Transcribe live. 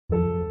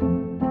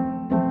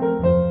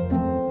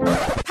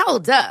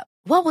Hold up.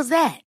 What was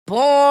that?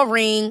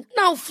 Boring.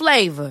 No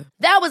flavor.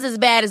 That was as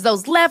bad as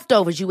those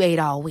leftovers you ate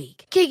all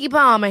week. Keke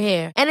Palmer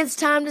here. And it's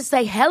time to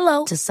say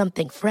hello to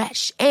something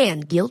fresh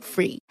and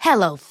guilt-free.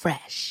 Hello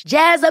Fresh.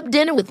 Jazz up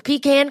dinner with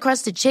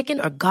pecan-crusted chicken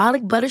or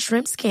garlic butter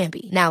shrimp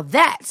scampi. Now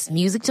that's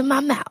music to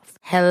my mouth.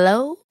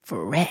 Hello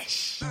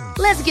Fresh.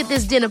 Let's get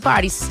this dinner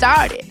party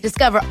started.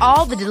 Discover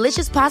all the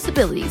delicious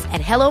possibilities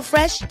at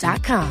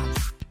hellofresh.com.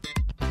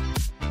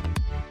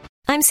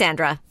 I'm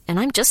Sandra, and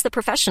I'm just the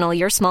professional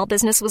your small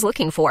business was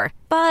looking for.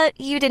 But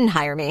you didn't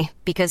hire me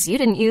because you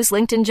didn't use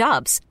LinkedIn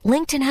Jobs.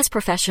 LinkedIn has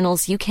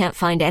professionals you can't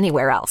find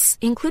anywhere else,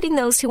 including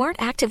those who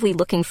aren't actively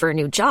looking for a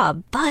new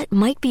job, but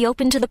might be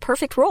open to the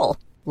perfect role,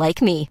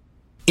 like me.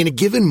 In a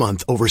given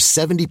month, over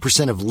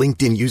 70% of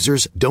LinkedIn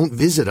users don't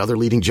visit other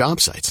leading job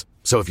sites.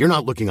 So if you're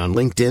not looking on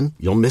LinkedIn,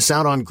 you'll miss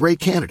out on great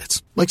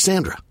candidates like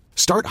Sandra.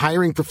 Start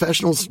hiring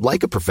professionals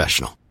like a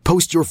professional.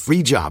 Post your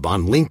free job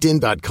on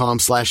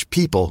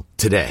linkedin.com/people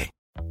today.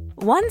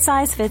 One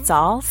size fits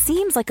all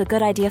seems like a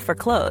good idea for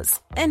clothes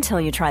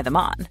until you try them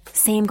on.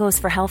 Same goes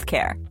for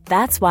healthcare.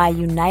 That's why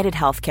United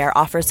Healthcare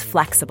offers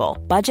flexible,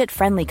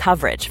 budget-friendly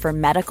coverage for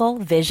medical,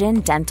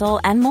 vision,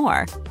 dental, and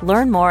more.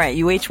 Learn more at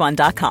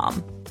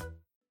uh1.com.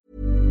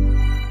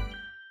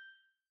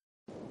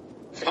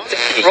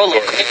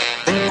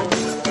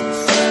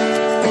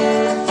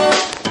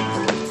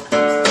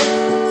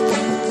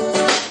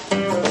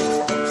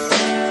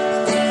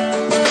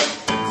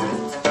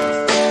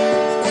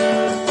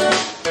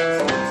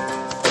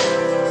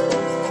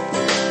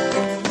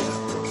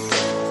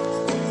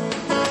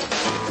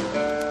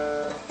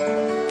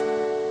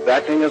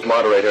 Acting as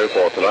moderator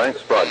for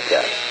tonight's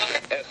broadcast.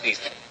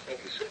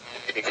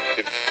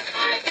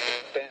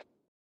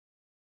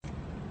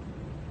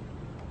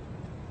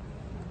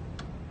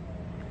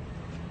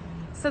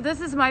 So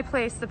this is my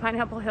place, the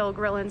Pineapple Hill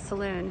Grill and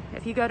Saloon.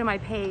 If you go to my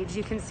page,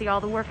 you can see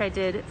all the work I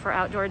did for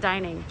outdoor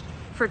dining,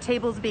 for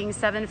tables being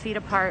 7 feet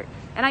apart.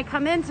 And I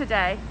come in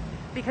today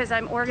because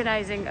I'm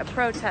organizing a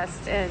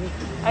protest, and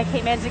I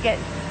came in to get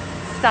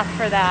stuff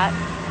for that.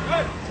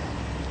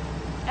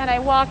 And I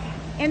walk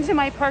into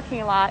my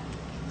parking lot,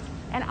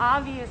 and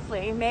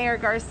obviously Mayor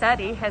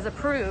Garcetti has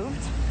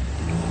approved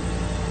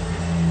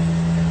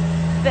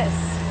this.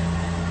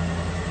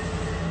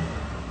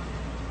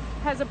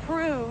 Has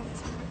approved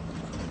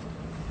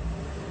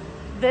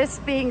this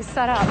being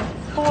set up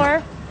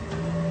for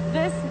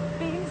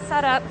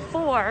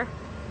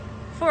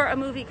a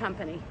movie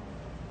company.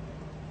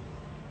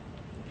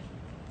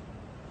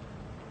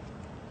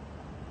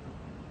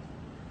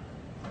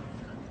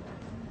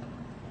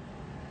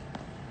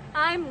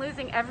 I'm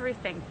losing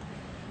everything.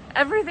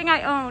 Everything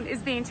I own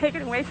is being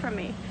taken away from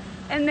me.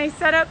 And they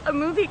set up a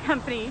movie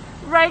company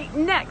right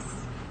next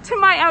to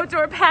my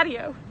outdoor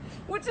patio,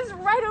 which is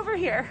right over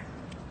here.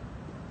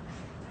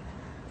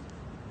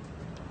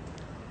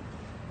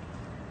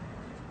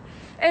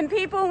 And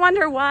people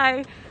wonder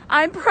why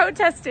I'm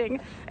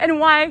protesting and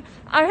why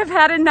I have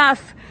had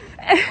enough.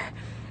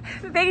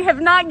 They have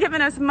not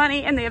given us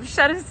money and they have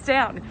shut us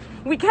down.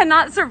 We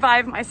cannot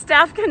survive. My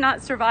staff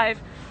cannot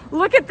survive.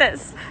 Look at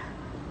this.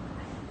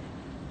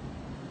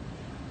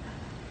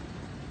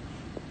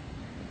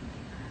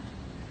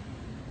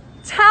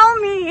 Tell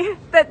me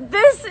that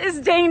this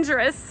is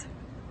dangerous,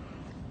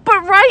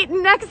 but right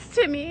next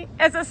to me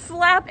as a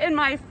slap in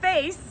my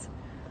face,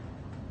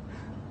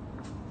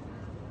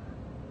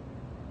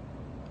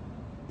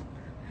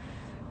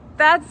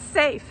 that's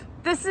safe.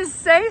 This is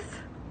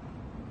safe.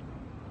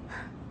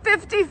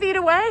 50 feet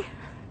away.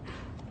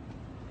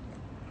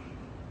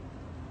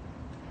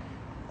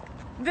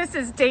 This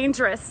is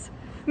dangerous.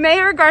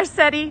 Mayor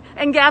Garcetti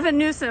and Gavin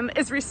Newsom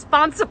is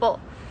responsible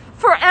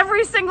for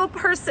every single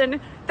person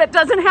that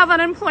doesn't have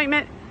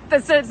unemployment,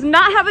 that does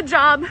not have a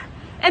job,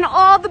 and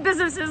all the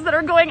businesses that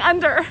are going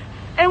under.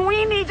 And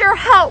we need your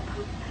help.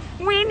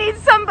 We need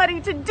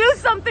somebody to do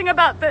something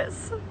about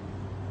this.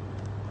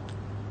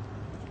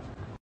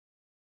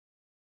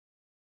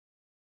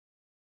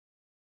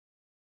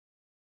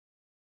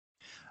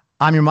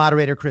 I'm your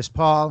moderator, Chris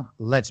Paul.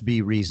 Let's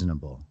be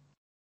reasonable.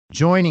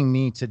 Joining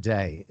me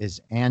today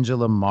is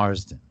Angela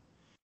Marsden.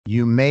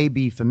 You may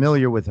be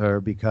familiar with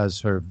her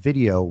because her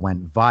video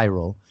went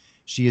viral.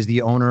 She is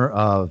the owner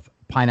of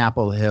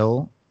Pineapple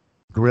Hill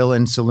Grill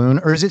and Saloon,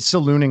 or is it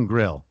Saloon and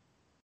Grill?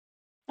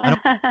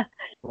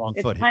 Wrong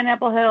it's foot here.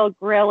 Pineapple Hill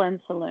Grill and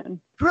Saloon.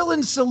 Grill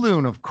and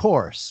Saloon, of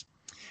course.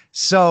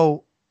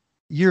 So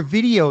your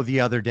video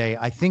the other day,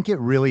 I think it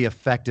really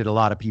affected a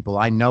lot of people.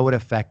 I know it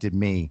affected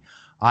me.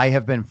 I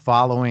have been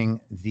following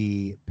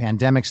the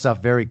pandemic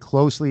stuff very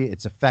closely,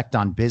 its effect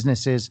on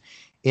businesses.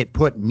 It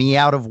put me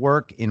out of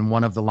work in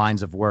one of the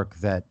lines of work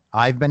that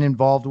I've been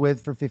involved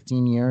with for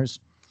 15 years.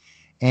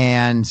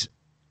 And,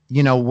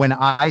 you know, when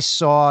I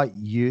saw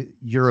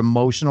your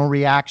emotional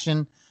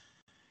reaction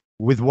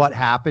with what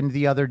happened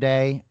the other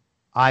day,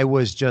 I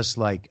was just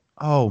like,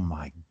 oh,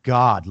 my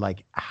God,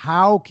 like,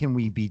 how can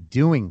we be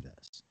doing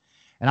this?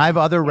 And I have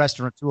other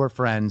restaurateur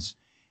friends,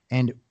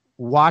 and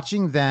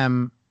watching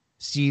them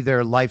see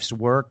their life's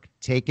work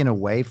taken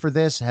away for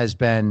this has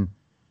been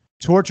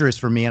torturous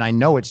for me, and I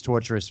know it's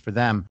torturous for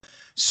them.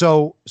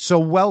 So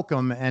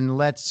welcome, and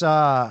let's.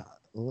 I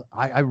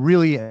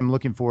really am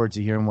looking forward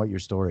to hearing what your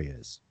story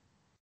is.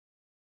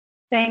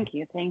 Thank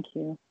you. Thank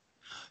you.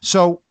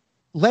 So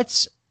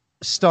let's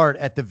start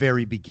at the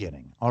very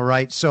beginning. All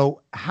right.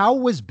 So how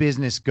was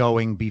business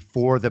going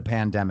before the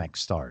pandemic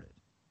started?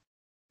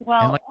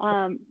 Well,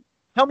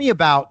 tell me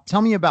about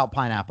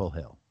Pineapple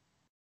Hill.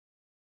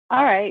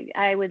 all right.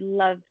 I would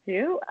love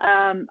to.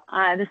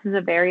 This is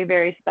a very,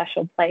 very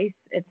special place.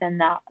 It's in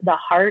the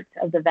heart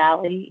of the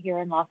valley here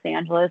in Los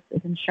Angeles.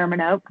 It's in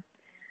Sherman Oaks.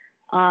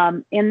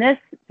 In this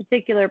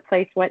particular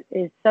place, what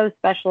is so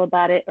special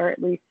about it, or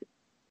at least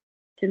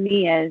to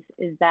me, is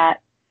that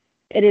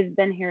it has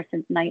been here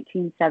since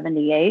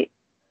 1978.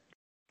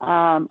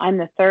 I'm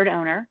the third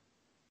owner.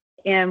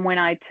 And when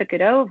I took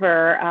it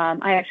over,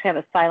 I actually have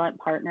a silent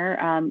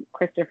partner,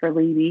 Christopher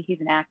Levy.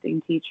 He's an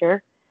acting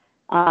teacher.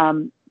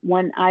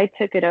 When I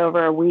took it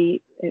over,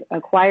 we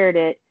acquired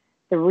it.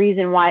 The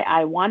reason why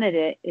I wanted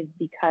it is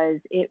because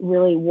it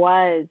really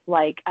was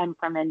like, I'm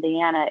from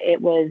Indiana.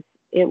 It was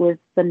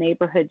the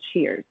neighborhood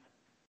Cheers.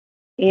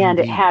 And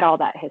Indeed. It had all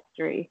that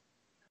history.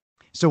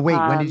 So wait,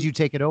 when did you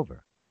take it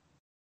over?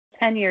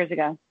 10 years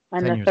ago.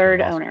 I'm 10 the years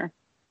third ago. owner.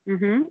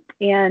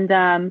 And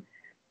the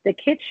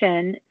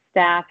kitchen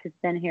staff has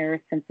been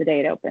here since the day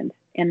it opened,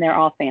 and they're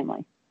all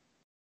family.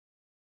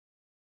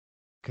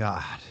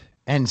 God.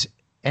 And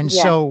Yeah.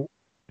 So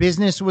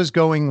business was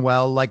going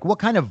well. Like, what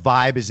kind of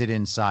vibe is it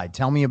inside?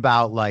 Tell me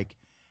about like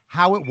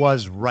how it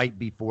was right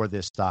before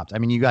this stopped. I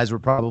mean, you guys were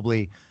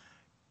probably,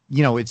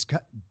 you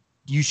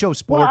show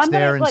sports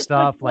there and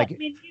stuff.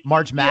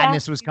 March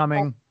Madness was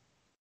coming.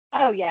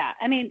 Oh yeah.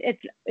 I mean,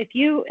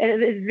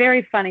 it's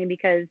very funny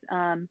because,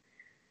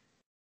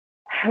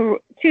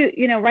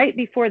 right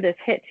before this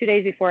hit, 2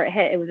 days before it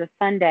hit, it was a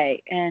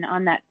Sunday. And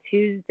on that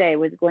Tuesday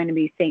was going to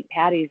be St.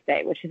 Patty's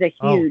Day, which is a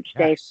huge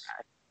day for us.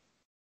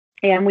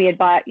 And we had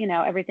bought,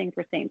 everything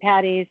for St.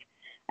 Patty's.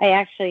 I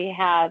actually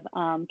have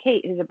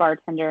Kate, who's a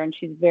bartender, and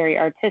she's very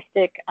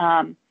artistic.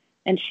 And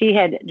she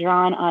had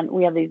drawn on,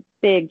 we have these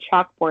big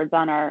chalkboards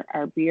on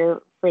our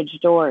beer fridge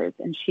doors.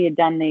 And she had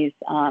done these,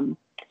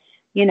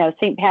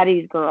 St.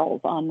 Patty's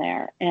girls on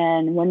there.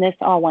 And when this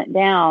all went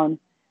down,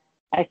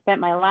 I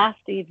spent my last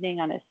evening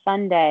on a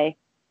Sunday,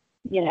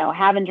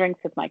 having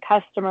drinks with my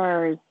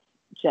customers,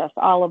 just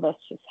all of us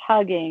just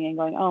hugging and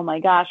going, oh my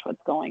gosh,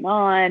 what's going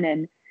on?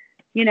 And,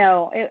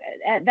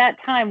 at that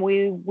time,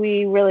 we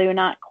really were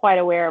not quite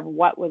aware of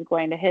what was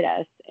going to hit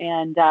us.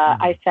 And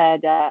I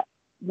said,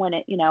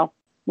 when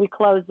we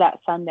closed that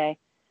Sunday,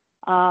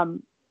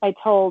 I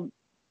told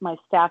my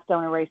staff,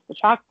 don't erase the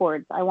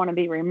chalkboards. I want to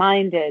be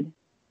reminded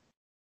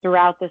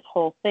throughout this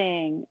whole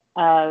thing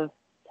of,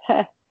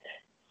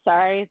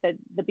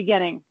 the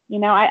beginning.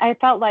 I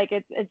felt like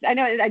it's, I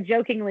know I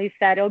jokingly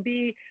said it'll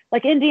be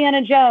like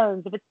Indiana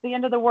Jones. If it's the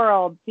end of the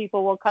world,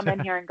 people will come in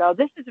here and go,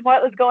 this is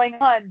what was going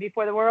on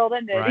before the world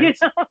ended. Right.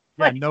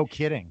 Yeah, no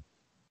kidding.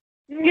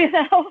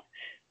 But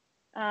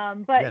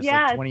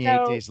yes, like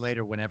 28 days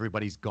later when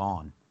everybody's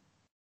gone.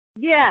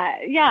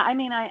 Yeah. I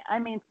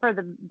mean, for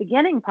the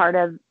beginning part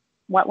of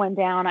what went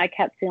down, I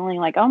kept feeling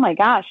like, oh my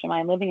gosh, am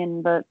I living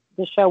in the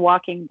show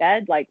Walking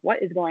Dead? Like,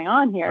 what is going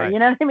on here? Right. You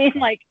know what I mean?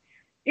 Like,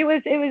 it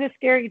was a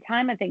scary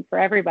time, I think, for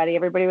everybody.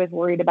 Everybody was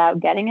worried about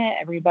getting it.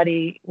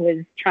 Everybody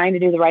was trying to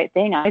do the right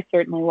thing. I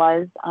certainly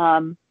was.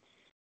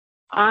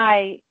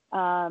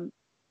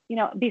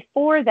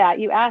 Before that,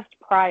 you asked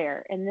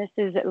prior, and this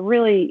is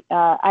really,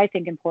 I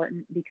think,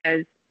 important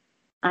because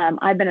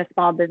I've been a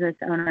small business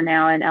owner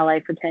now in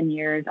LA for 10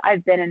 years.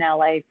 I've been in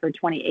LA for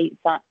 28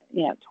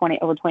 years.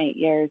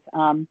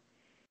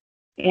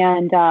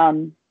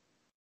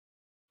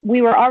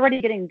 We were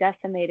already getting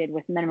decimated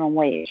with minimum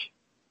wage.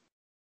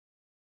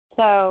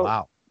 So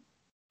wow.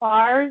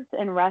 Bars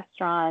and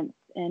restaurants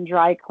and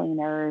dry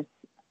cleaners,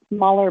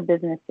 smaller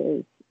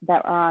businesses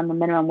that are on the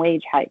minimum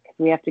wage hike,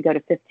 we have to go to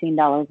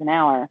 $15 an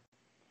hour.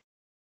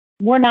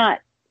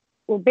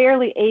 We're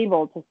barely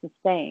able to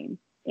sustain.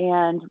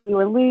 And we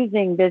were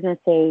losing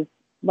businesses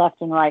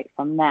left and right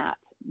from that,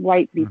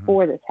 right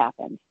before this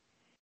happened.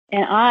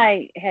 And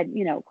I had,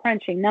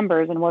 crunching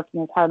numbers and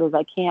working as hard as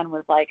I can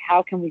was like,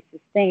 how can we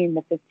sustain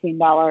the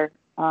 $15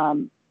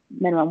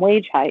 minimum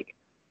wage hike?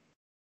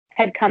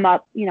 Had come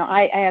up,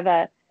 I have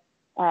I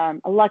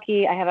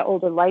have an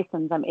older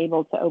license. I'm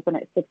able to open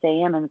at 6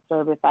 a.m. and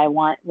serve if I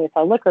want with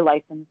a liquor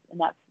license. And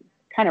that's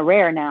kind of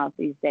rare now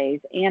these days.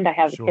 And I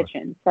have a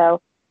kitchen.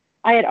 So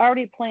I had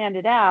already planned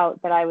it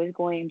out that I was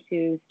going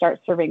to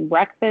start serving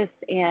breakfast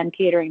and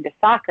catering to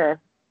soccer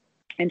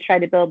and try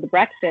to build the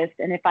breakfast.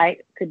 And if I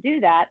could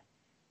do that,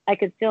 I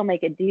could still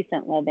make a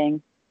decent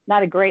living,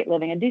 not a great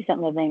living, a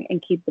decent living,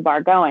 and keep the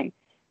bar going.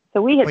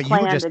 So we had planned.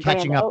 But you were just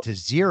catching up to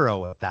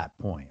zero at that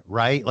point,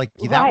 right? Like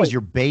that was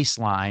your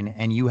baseline,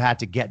 and you had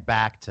to get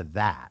back to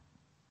that.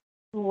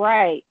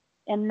 Right.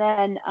 And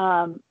then,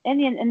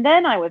 and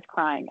then I was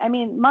crying. I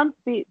mean, months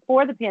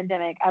before the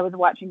pandemic, I was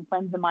watching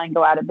friends of mine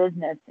go out of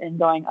business and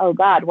going, "Oh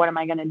God, what am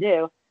I going to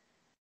do?"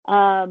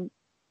 And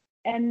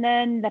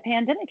then the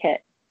pandemic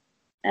hit,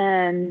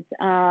 and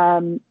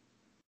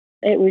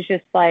it was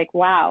just like,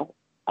 wow,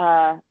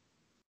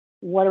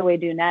 what do we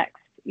do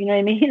next? You know what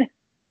I mean?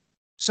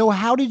 So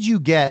how did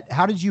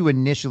you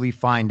initially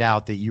find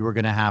out that you were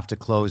going to have to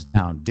close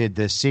down? Did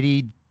the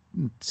city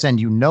send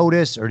you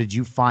notice, or did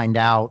you find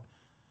out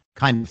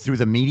kind of through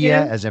the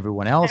media as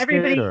everyone else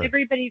did? Or?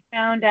 Everybody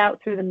found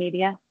out through the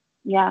media.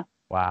 Yeah.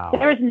 Wow.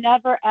 There was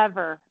never,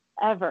 ever,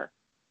 ever.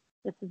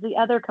 This is the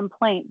other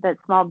complaint that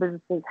small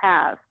businesses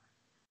have.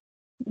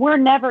 We're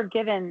never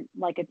given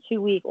like a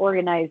 2-week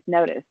organized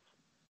notice.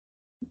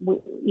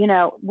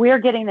 We're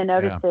getting the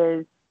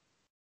notices.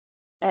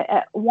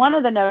 One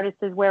of the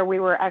notices where we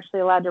were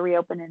actually allowed to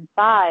reopen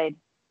inside,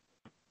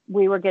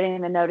 we were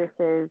getting the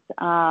notices.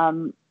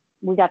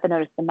 We got the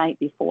notice the night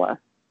before.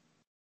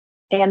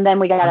 And then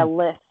we got a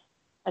list,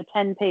 a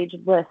 10-page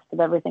list of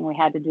everything we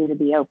had to do to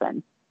be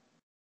open.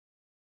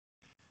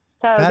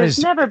 So there's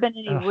never been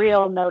any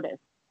real notice.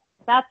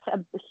 That's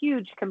a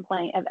huge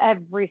complaint of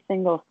every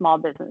single small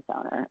business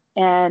owner,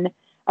 and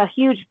a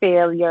huge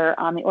failure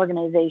on the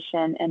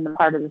organization and the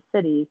part of the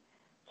city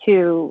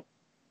to,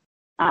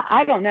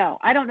 I don't know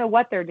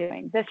what they're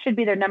doing. This should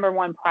be their number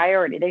one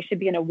priority. They should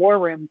be in a war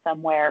room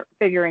somewhere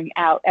figuring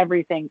out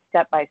everything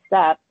step by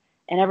step,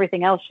 and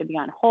everything else should be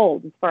on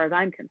hold as far as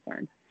I'm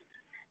concerned.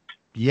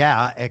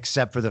 Yeah,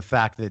 except for the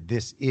fact that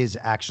this is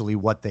actually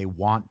what they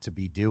want to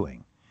be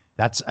doing.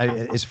 That's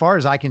as far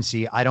as I can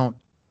see. I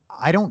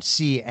don't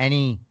see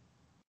any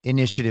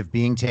initiative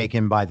being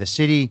taken by the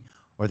city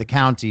or the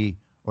county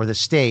or the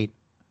state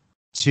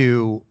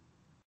to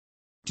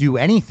do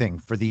anything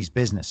for these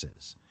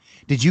businesses.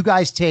 Did you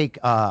guys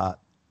take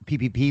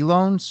PPP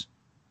loans?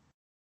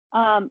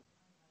 Or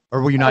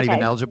were you not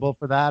even eligible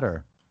for that?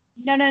 Or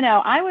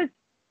no.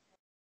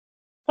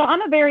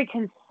 I'm a very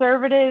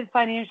conservative,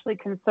 financially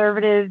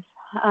conservative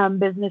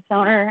business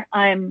owner.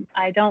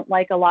 I don't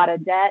like a lot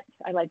of debt.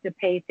 I like to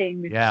pay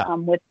things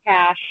with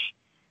cash.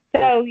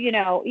 So,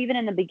 even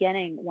in the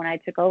beginning, when I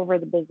took over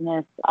the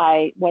business,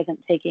 I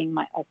wasn't taking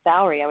a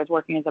salary. I was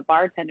working as a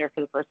bartender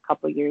for the first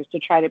couple of years to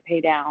try to pay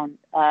down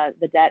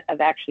the debt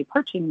of actually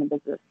purchasing the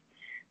business.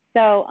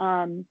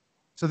 So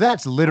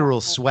that's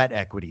literal sweat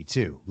equity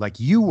too. Like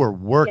you were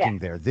working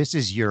there. This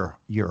is your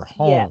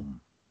home,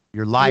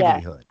 your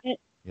livelihood.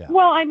 Yeah.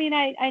 Well, I mean,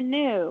 I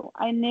knew,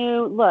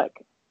 look,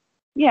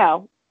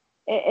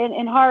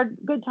 in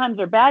good times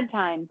or bad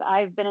times,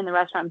 I've been in the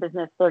restaurant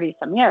business 30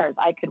 some years.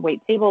 I could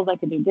wait tables. I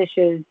could do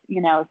dishes,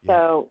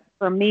 so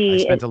for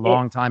me, I spent a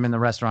long time in the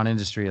restaurant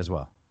industry as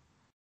well.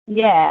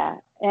 Yeah.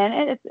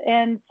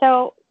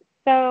 So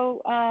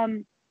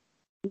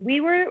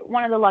we were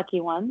one of the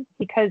lucky ones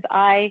because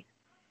I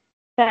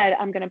said,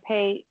 I'm going to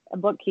pay a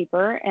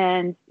bookkeeper,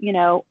 and,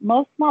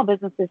 most small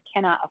businesses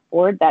cannot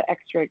afford that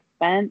extra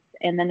expense.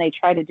 And then they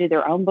try to do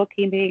their own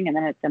bookkeeping, and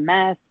then it's a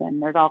mess,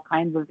 and there's all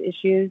kinds of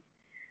issues.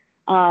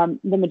 The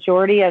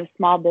majority of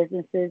small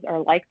businesses are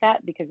like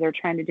that because they're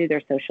trying to do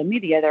their social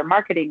media, their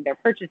marketing, their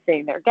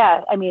purchasing, their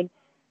guests. I mean,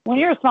 when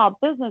you're a small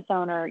business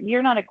owner,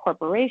 you're not a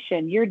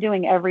corporation. You're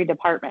doing every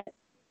department,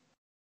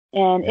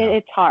 and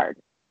it's hard.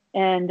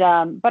 And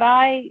but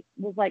I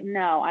was like,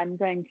 no, I'm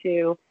going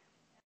to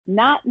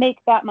not make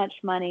that much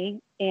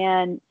money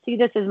and see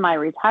this as my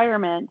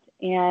retirement.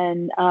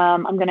 And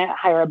I'm going to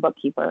hire a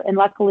bookkeeper. And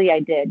luckily I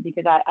did,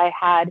 because I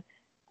had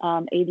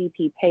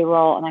ADP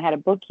payroll, and I had a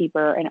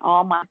bookkeeper, and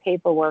all my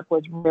paperwork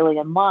was really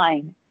in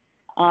line.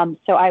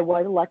 So I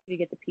was lucky to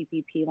get the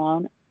PPP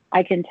loan.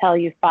 I can tell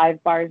you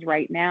 5 bars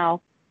right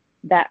now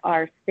that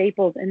are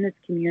staples in this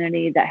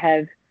community that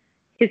have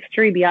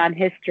history beyond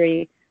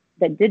history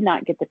that did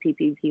not get the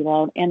PPP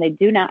loan, and they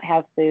do not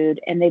have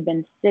food, and they've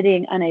been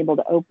sitting unable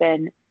to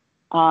open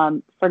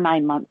for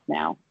 9 months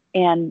now,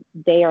 and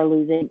they are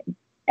losing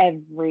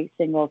every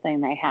single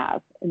thing they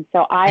have. And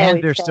so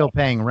they're still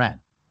paying rent.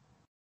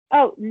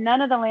 Oh,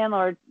 none of the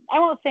landlords, I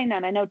won't say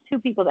none. I know 2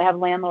 people that have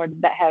landlords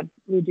that have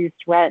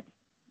reduced rent.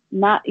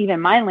 Not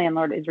even my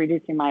landlord is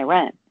reducing my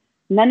rent.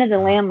 None of the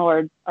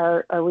landlords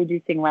are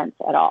reducing rents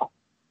at all.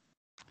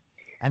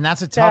 And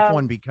that's a tough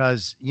one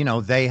because,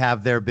 they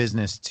have their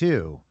business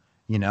too,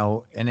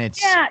 and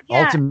it's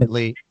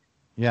ultimately,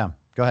 go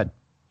ahead.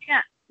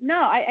 Yeah,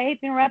 no, I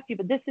hate to interrupt you,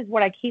 but this is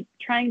what I keep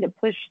trying to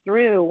push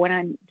through when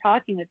I'm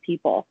talking with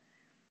people.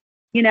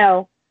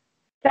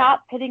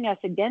 Stop pitting us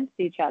against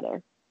each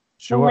other.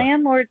 Sure.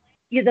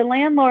 The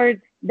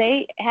landlords,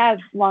 they have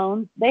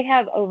loans, they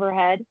have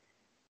overhead.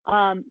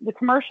 The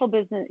commercial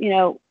business,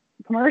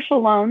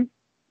 commercial loans,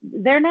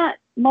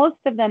 most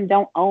of them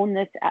don't own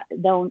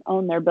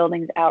their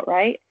buildings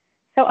outright.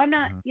 So I'm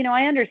not,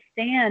 I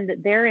understand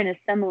that they're in a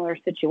similar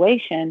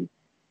situation,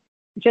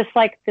 just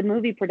like the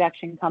movie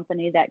production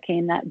company that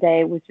came that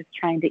day was just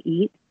trying to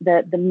eat.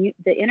 The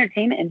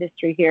entertainment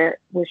industry here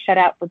was shut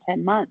out for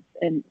 10 months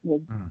and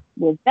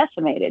was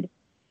decimated.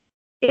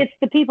 It's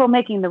the people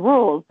making the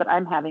rules that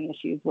I'm having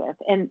issues with,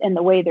 and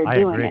the way they're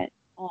doing agree. it.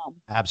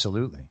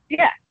 Absolutely.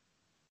 Yeah.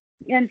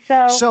 And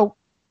so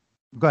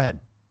go ahead.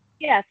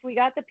 Yes, we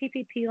got the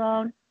PPP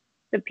loan.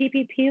 The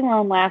PPP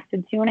loan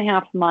lasted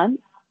 2.5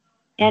 months.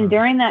 And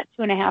during that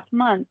 2.5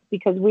 months,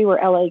 because we were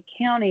LA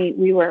County,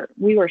 we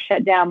were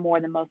shut down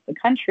more than most of the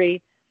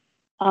country.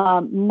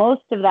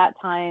 Most of that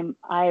time,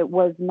 I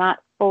was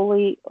not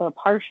fully or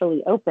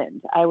partially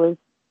opened. I was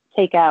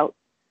takeout.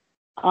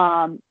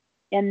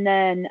 And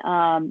then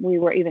we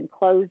were even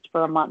closed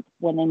for a month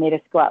when they made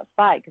us go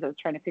outside because I was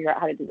trying to figure out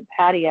how to do the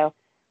patio.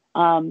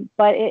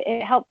 But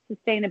it helped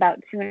sustain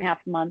about 2.5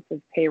 months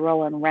of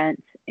payroll and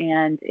rent,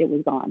 and it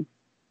was gone.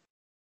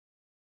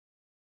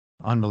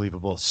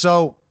 Unbelievable.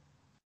 So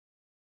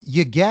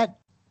you get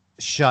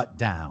shut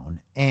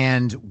down,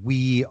 and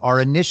we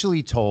are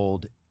initially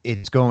told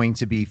it's going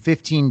to be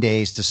 15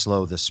 days to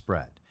slow the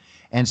spread.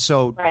 And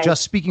so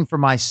just speaking for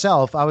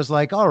myself, I was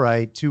like, all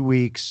right, 2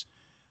 weeks.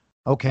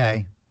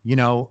 Okay. You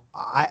know,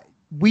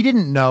 we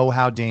didn't know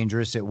how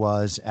dangerous it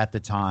was at the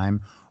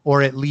time,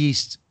 or at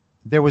least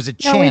there was a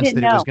chance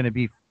that it was going to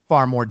be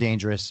far more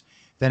dangerous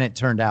than it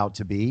turned out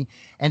to be.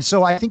 And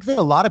so I think that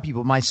a lot of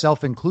people,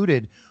 myself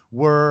included,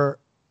 were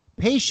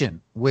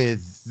patient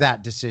with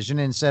that decision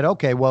and said,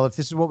 okay, well, if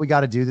this is what we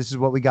got to do, this is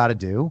what we got to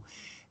do.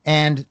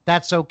 And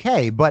that's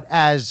okay. But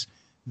as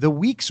the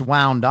weeks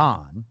wound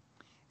on,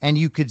 and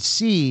you could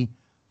see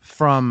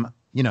from,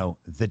 you know,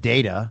 the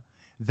data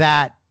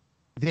that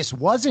this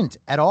wasn't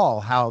at all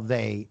how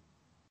they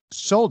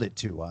sold it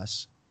to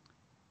us,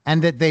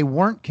 and that they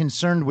weren't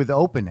concerned with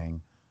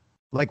opening.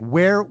 Like,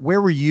 where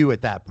were you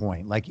at that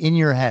point? Like, in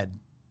your head?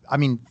 I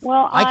mean,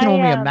 I can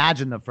only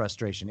imagine the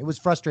frustration. It was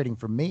frustrating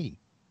for me.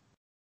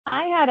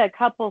 I had a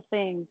couple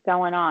things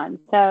going on.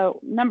 So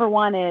number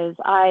one is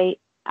I've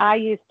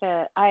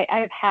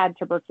had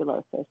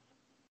tuberculosis.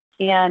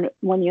 And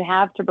when you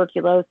have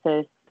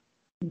tuberculosis,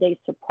 they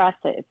suppress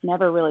it. It's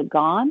never really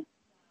gone.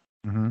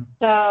 Mm-hmm.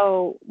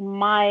 So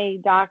my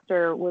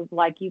doctor was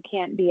like, you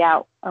can't be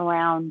out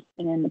around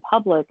and in the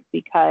public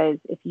because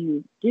if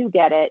you do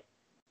get it,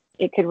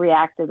 it could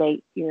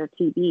reactivate your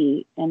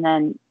TB. And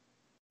then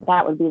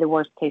that would be the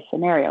worst case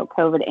scenario,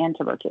 COVID and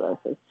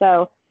tuberculosis.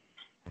 So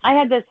I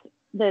had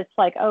this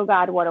like, oh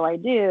God, what do I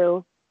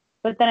do?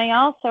 But then I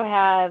also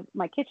have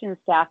my kitchen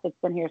staff that's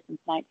been here since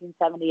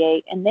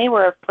 1978, and they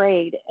were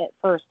afraid at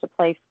first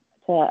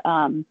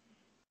to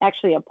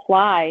actually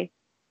apply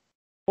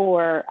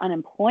for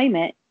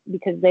unemployment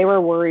because they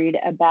were worried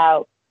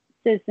about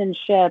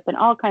citizenship and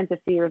all kinds of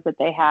fears that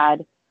they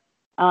had.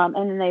 And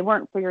then they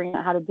weren't figuring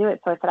out how to do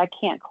it. So I said, I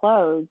can't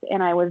close.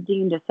 And I was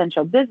deemed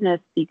essential business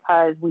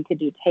because we could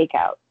do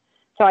takeout.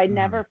 So I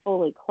never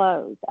fully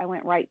closed. I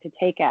went right to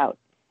takeout.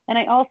 And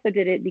I also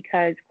did it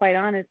because, quite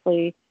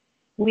honestly,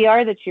 we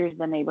are the cheers of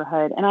the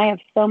neighborhood. And I have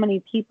so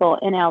many people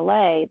in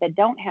LA that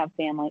don't have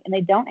family and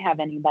they don't have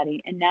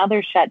anybody. And now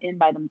they're shut in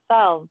by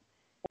themselves.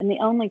 And the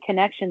only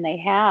connection they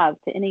have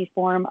to any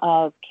form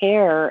of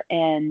care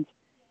and,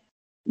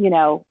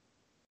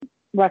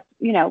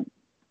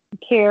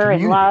 care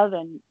and love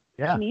and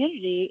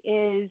community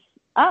is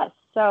us.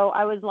 So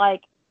I was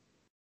like,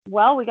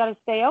 well, we got to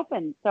stay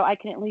open so I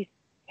can at least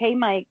pay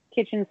my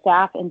kitchen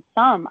staff and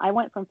some. I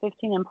went from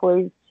 15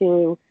 employees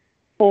to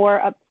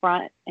 4 up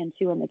front and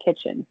 2 in the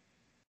kitchen.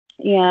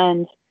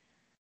 And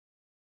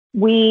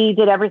we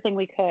did everything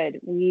we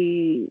could.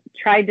 We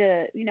tried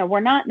to,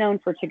 we're not known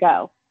for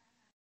to-go.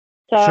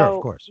 So sure,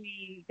 of course.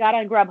 We got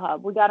on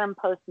Grubhub, we got on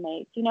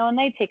Postmates, and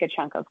they take a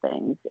chunk of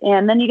things.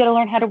 And then you got to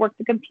learn how to work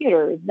the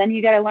computers. Then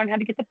you got to learn how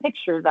to get the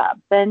pictures up.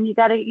 Then you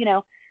got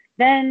to,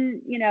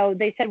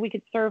 they said we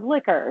could serve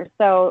liquor.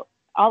 So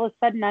all of a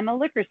sudden I'm a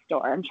liquor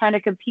store. I'm trying to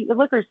compete with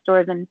liquor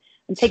stores and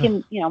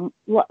taking,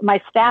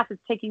 my staff is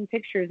taking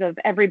pictures of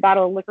every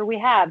bottle of liquor we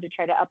have to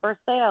try to up our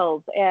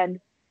sales. And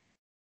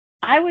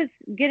I was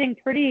getting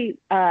pretty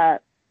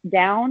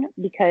down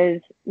because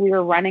we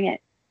were running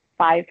at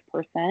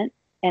 5%.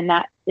 And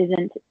that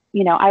isn't,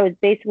 I was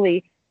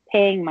basically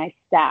paying my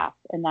staff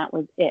and that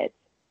was it.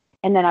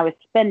 And then I was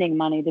spending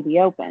money to be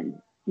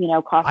open,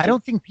 I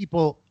don't think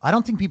people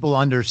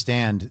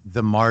understand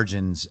the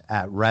margins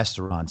at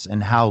restaurants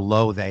and how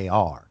low they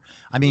are.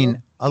 I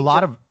mean, a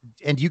lot of,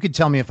 and you could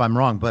tell me if I'm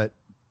wrong, but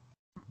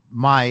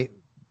my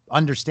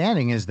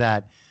understanding is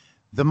that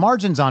the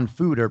margins on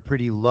food are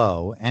pretty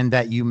low and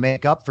that you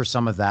make up for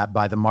some of that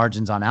by the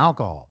margins on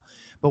alcohol.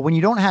 But when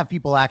you don't have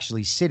people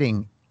actually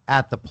sitting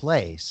at the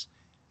place,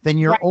 then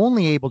you're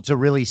only able to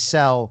really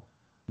sell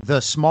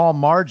the small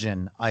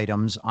margin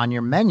items on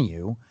your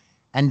menu,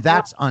 and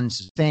that's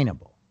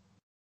unsustainable.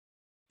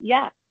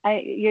 Yeah,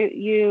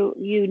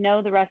 you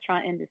know the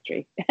restaurant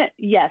industry.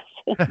 Yes,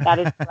 that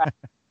is correct.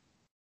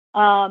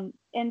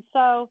 And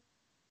so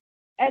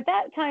at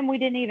that time we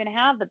didn't even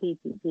have the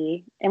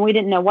PPP, and we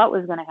didn't know what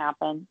was going to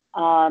happen.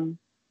 And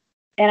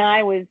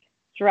I was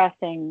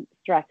stressing.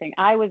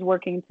 I was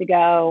working to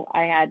go.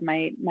 I had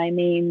my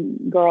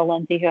main girl,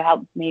 Lindsay, who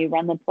helped me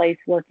run the place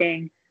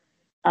working.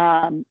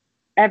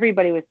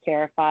 Everybody was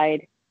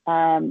terrified.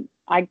 I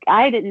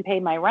didn't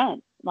pay my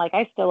rent. Like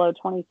I still owe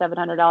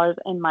 $2,700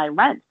 in my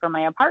rent for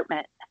my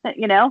apartment,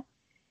 because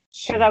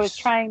I was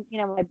trying,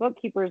 my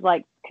bookkeeper's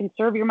like,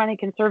 conserve your money,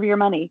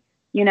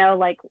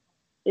 like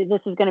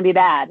this is going to be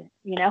bad.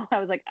 I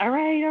was like, all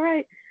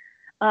right.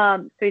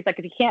 So he's like,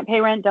 if you can't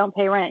pay rent, don't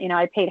pay rent. You know,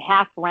 I paid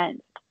half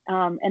rent,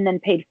 and then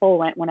paid full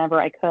rent whenever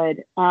I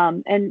could.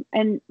 And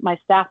my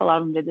staff, a lot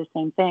of them did the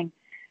same thing.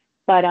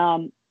 But,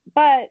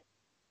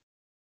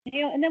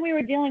 you know, and then we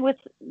were dealing with,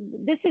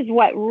 this is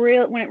what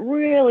when it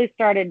really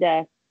started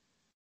to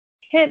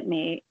hit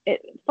me,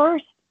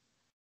 first,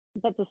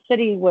 that the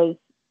city was,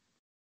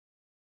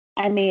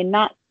 I mean,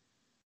 not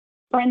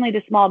friendly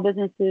to small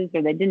businesses,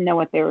 or they didn't know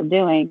what they were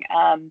doing.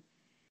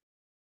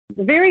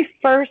 The very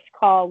first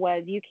call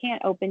was, you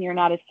can't open, you're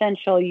not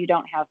essential, you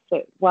don't have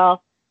food.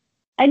 Well,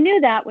 I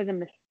knew that was a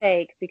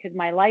mistake because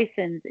my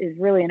license is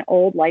really an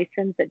old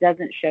license that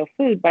doesn't show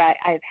food, but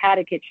I've had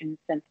a kitchen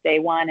since day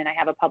one, and I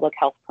have a public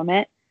health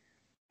permit.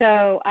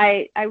 So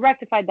I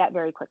rectified that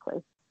very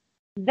quickly.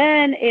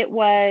 Then it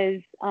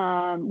was,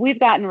 we've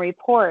gotten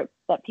reports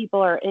that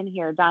people are in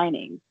here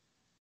dining.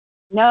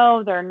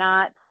 No, they're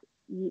not.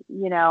 You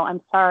know,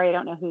 I'm sorry, I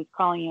don't know who's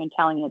calling you and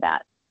telling you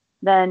that.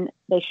 Then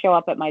they show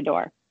up at my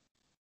door.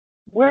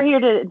 We're here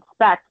to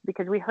inspect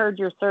because we heard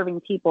you're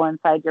serving people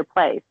inside your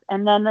place.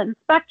 And then the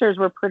inspectors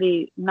were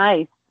pretty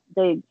nice.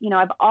 They, you know,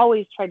 I've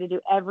always tried to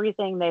do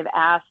everything they've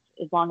asked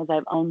as long as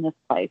I've owned this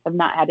place. I've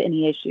not had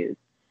any issues.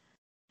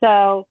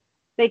 So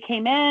they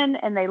came in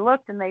and they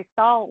looked and they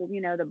saw,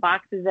 you know, the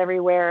boxes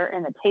everywhere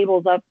and the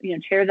tables up, you know,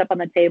 chairs up on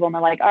the table. And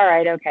they're like, all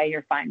right, okay,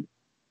 you're fine.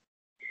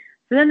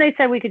 So then they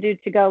said we could do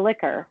to-go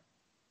liquor.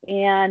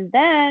 And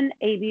then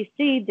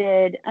ABC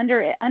did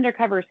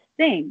undercover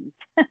stings.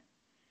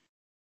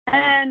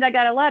 And I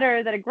got a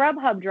letter that a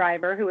Grubhub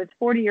driver who was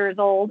 40 years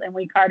old, and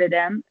we carded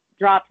him,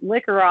 dropped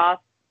liquor off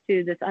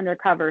to this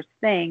undercover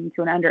sting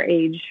to an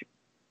underage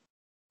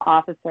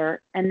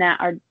officer, and that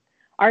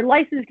our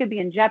license could be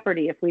in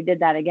jeopardy if we did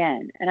that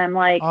again. And I'm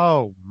like,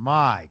 oh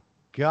my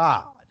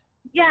God.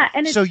 Yeah.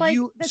 And it's so like,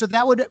 so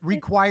that would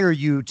require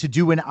you to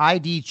do an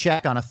ID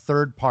check on a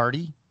third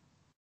party.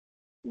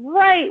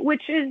 Right.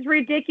 Which is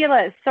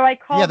ridiculous. So I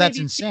called. Yeah, that's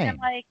ABC, insane. I'm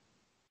like,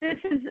 this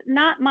is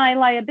not my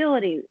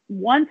liability.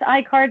 Once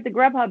I card the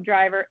Grubhub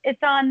driver,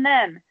 it's on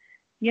them,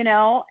 you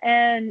know,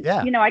 and,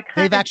 yeah. you know,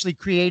 they've actually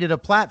created a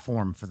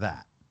platform for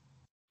that.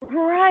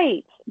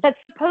 Right. That's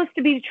supposed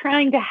to be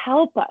trying to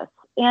help us.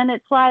 And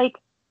it's like,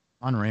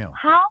 unreal.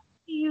 How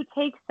do you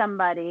take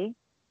somebody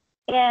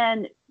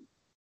and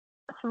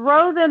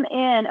throw them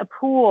in a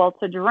pool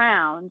to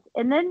drown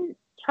and then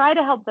try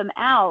to help them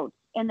out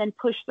and then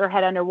push their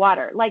head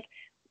underwater? Like,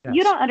 yes.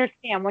 You don't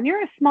understand. When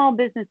you're a small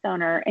business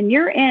owner and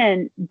you're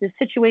in the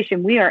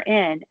situation we are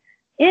in,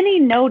 any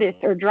notice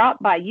or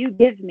drop by you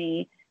give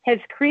me has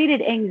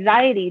created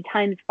anxiety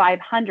times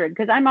 500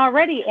 because I'm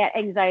already at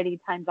anxiety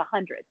times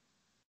 100.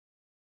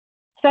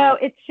 So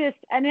it's just,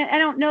 I mean, I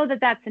don't know that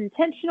that's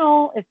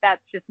intentional, if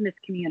that's just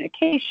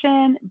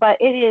miscommunication,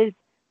 but it is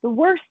the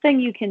worst thing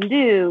you can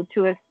do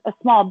to a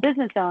small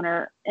business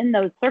owner in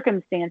those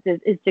circumstances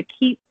is to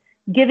keep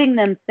giving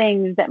them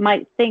things that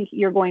might think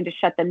you're going to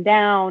shut them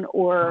down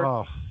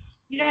or,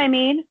 you know what I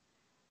mean?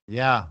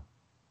 Yeah.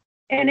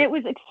 And it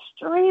was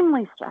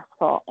extremely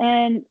stressful.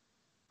 And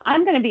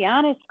I'm going to be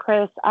honest,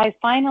 Chris, I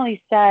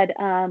finally said,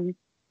 I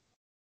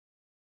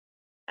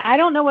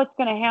don't know what's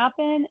going to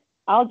happen.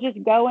 I'll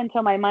just go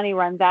until my money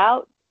runs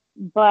out,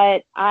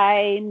 but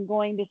I'm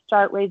going to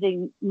start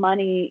raising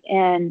money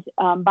and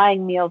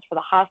buying meals for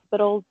the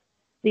hospitals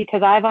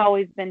because I've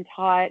always been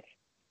taught,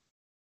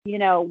 you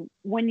know,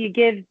 when you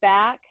give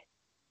back,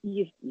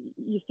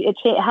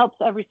 it helps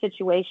every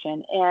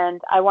situation. And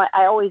I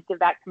always give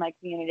back to my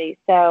community.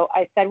 So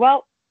I said,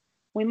 well,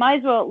 we might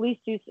as well at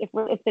least do,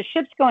 if the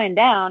ship's going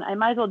down, I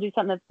might as well do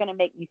something that's going to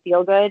make me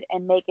feel good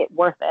and make it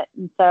worth it.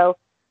 And so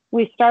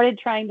we started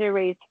trying to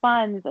raise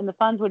funds, and the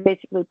funds would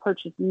basically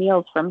purchase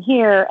meals from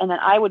here, and then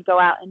I would go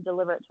out and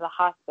deliver it to the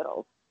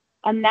hospitals.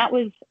 And that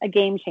was a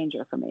game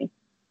changer for me.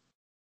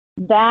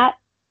 That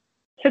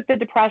took the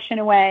depression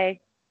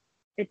away.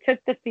 It took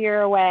the fear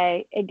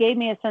away. It gave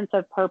me a sense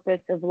of purpose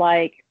of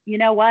like, you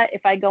know what?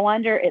 If I go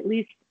under, at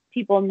least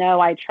people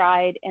know I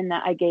tried and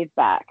that I gave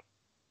back.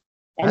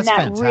 And that's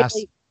that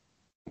fantastic.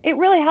 It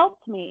really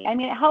helped me. I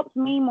mean, it helped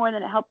me more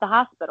than it helped the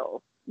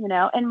hospitals. You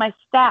know, and my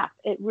staff,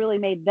 it really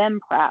made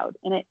them proud.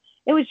 And it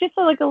was just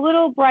like a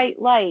little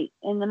bright light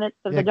in the midst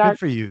of the dark. Good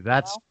for you.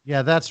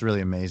 That's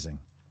really amazing.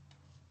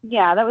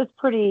 Yeah, that was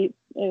pretty,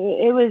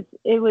 it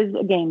was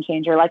a game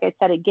changer. Like I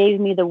said, it gave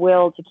me the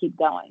will to keep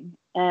going.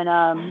 And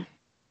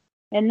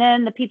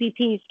then the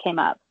PPPs came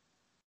up.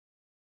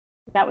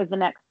 That was the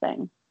next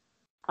thing.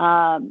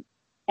 And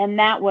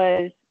that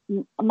was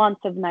a month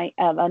of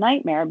a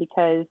nightmare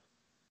because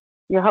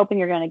you're hoping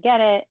you're going to get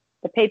it.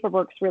 The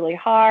paperwork's really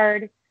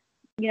hard.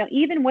 You know,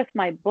 even with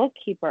my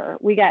bookkeeper,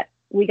 we got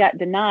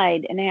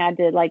denied and I had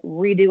to like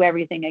redo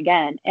everything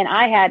again. And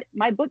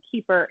my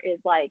bookkeeper is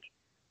like,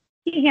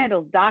 he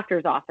handles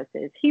doctor's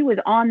offices. He was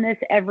on this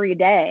every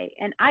day.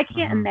 And I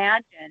can't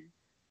imagine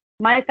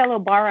my fellow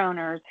bar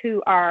owners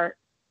who are,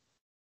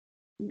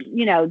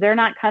 you know, they're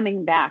not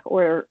coming back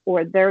or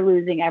they're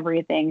losing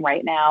everything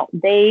right now.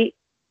 They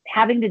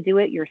having to do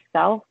it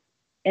yourself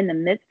in the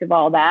midst of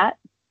all that,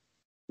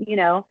 you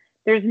know,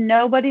 there's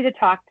nobody to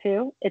talk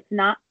to. It's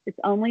not It's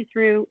only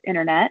through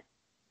internet.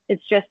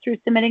 It's just through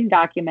submitting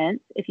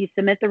documents. If you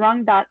submit the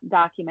wrong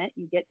document,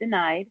 you get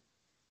denied.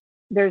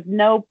 There's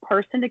no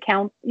person to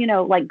count,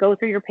 like go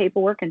through your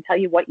paperwork and tell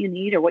you what you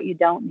need or what you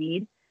don't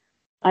need.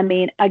 I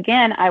mean,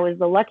 again, I was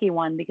the lucky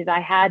one because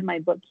I had my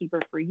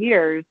bookkeeper for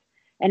years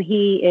and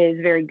he is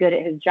very good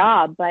at his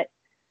job, but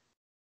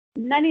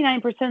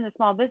 99% of the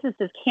small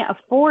businesses can't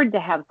afford to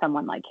have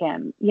someone like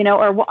him,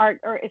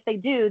 or if they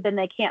do, then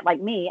they can't, like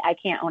me, I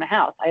can't own a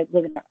house. I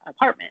live in an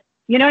apartment.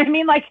 You know what I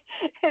mean? Like,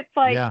 it's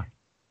like, yeah.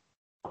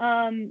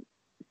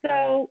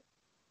 So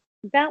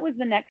that was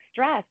the next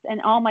stress,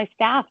 and all my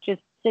staff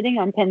just sitting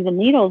on pins and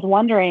needles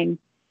wondering,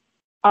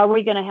 are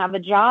we going to have a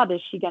job? Is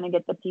she going to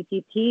get the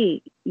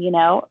PPP?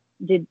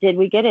 Did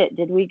we get it?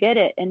 Did we get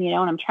it? And, and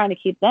I'm trying to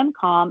keep them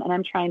calm, and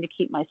I'm trying to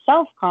keep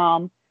myself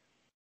calm,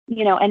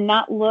 and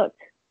not look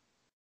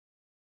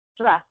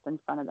stressed in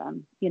front of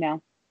them,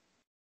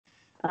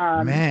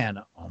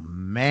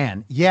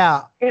 Man.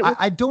 Yeah.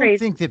 I don't crazy.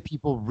 think that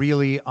people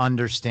really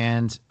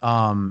understand,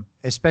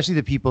 especially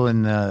the people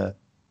in the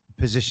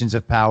positions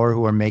of power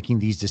who are making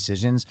these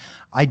decisions.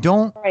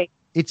 Right.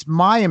 It's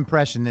my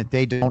impression that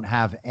they don't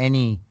have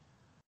any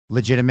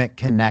legitimate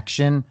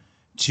connection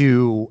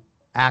to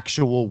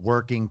actual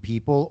working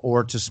people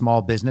or to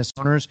small business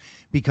owners,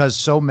 because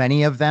so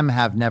many of them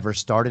have never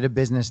started a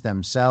business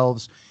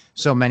themselves.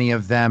 So many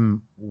of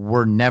them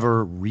were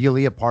never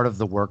really a part of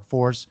the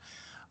workforce.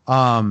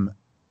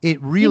 It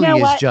really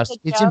is just,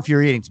 it's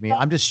infuriating to me.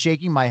 I'm just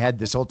shaking my head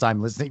this whole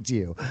time listening to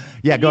you.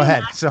 Yeah, go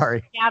ahead.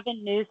 Sorry.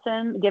 Gavin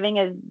Newsom giving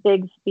his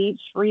big speech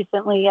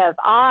recently of,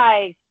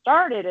 I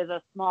started as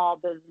a small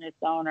business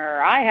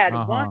owner. I had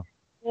one.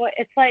 Well,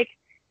 it's like,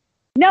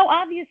 no,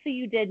 obviously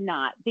you did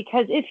not,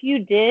 because if you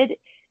did,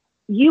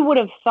 you would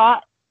have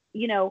thought,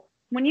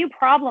 when you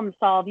problem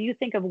solve, you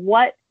think of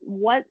what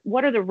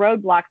are the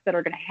roadblocks that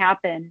are going to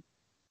happen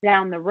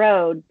down the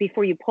road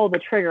before you pull the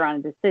trigger on a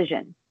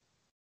decision.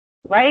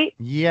 Right?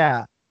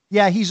 Yeah.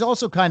 Yeah. He's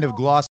also kind of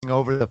glossing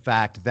over the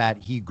fact that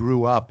he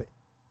grew up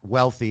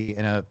wealthy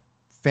in a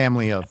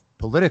family of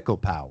political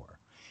power.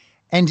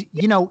 And,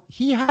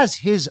 he has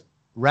his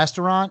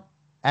restaurant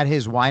at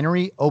his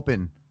winery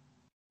open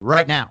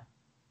right now.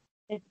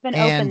 It's been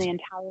open the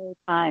entire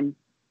time.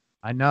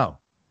 I know.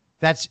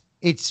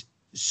 It's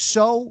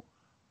so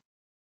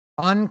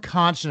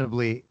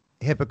unconscionably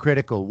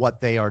hypocritical what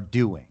they are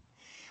doing.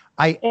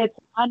 It's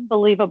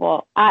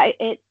unbelievable.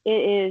 It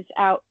is.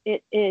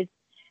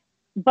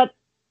 But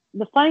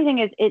the funny thing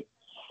is, it's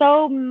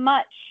so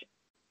much.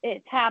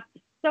 It taps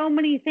so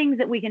many things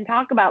that we can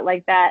talk about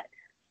like that.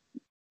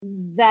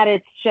 That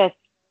it's just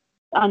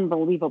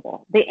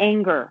unbelievable. The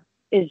anger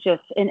is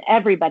just in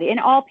everybody, in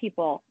all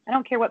people. I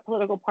don't care what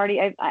political party.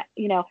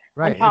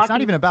 Right. It's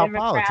not even about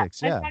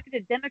politics. Yeah. I'm talking to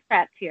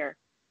Democrats here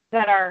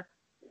that are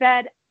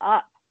fed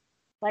up,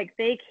 like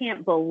they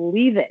can't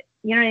believe it.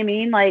 You know what I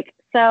mean? Like,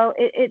 so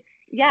it's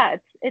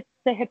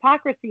the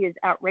hypocrisy is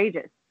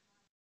outrageous.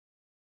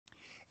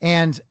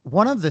 And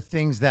one of the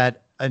things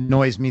that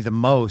annoys me the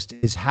most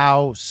is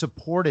how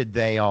supported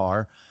they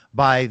are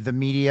by the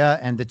media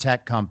and the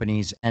tech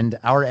companies and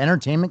our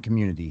entertainment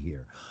community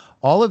here.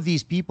 All of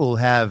these people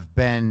have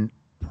been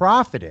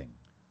profiting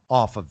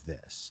off of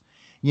this.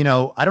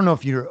 I don't know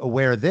if you're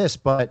aware of this,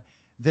 but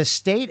the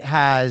state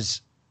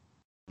has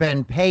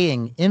been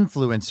paying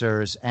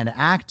influencers and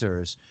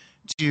actors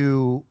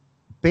to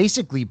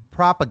basically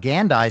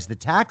propagandize the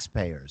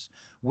taxpayers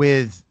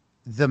with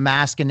the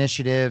mask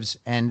initiatives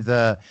and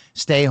the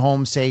stay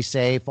home, stay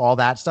safe, all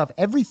that stuff.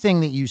 Everything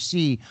that you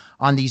see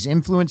on these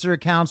influencer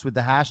accounts with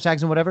the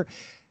hashtags and whatever,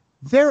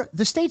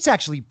 the state's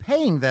actually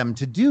paying them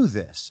to do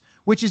this,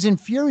 which is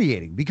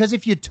infuriating, because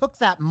if you took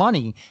that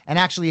money and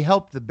actually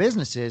helped the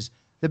businesses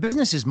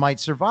might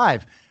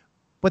survive.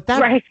 But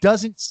that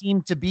doesn't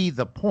seem to be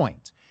the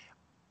point.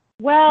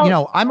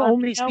 Well, I'm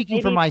only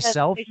speaking for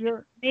myself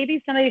here.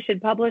 Maybe somebody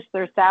should publish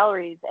their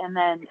salaries and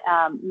then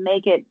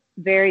make it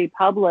very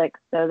public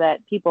so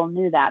that people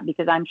knew that,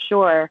 because I'm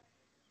sure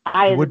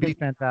it would be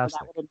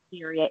fantastic.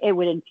 It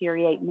would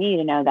infuriate me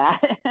to know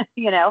that.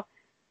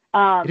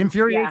 It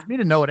infuriates me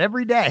to know it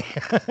every day.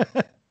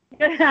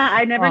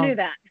 I never knew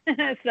that.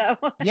 So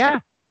yeah.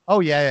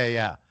 Oh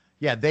yeah.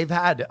 Yeah, they've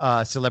had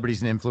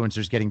celebrities and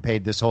influencers getting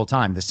paid this whole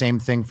time. The same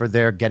thing for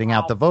their getting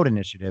out the vote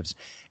initiatives,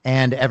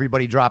 and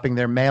everybody dropping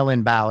their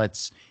mail-in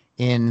ballots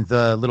in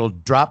the little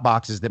drop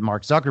boxes that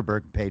Mark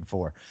Zuckerberg paid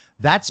for.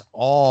 That's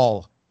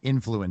all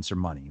influencer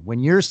money. When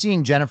you're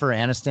seeing Jennifer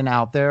Aniston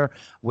out there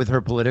with her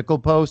political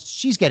posts,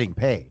 she's getting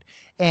paid.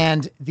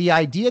 And the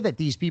idea that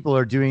these people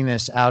are doing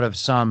this out of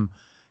some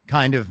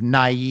kind of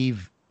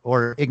naive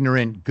or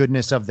ignorant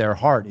goodness of their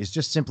heart is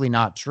just simply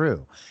not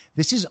true.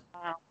 This is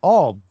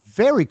all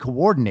very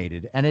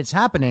coordinated, and it's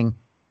happening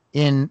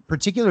in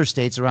particular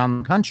states around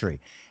the country.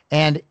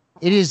 And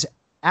it is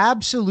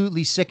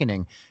absolutely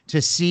sickening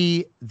to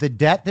see the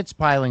debt that's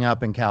piling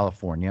up in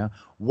California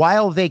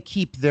while they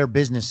keep their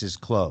businesses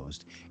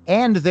closed.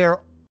 And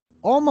they're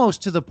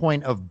almost to the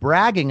point of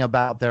bragging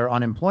about their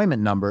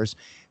unemployment numbers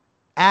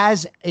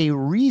as a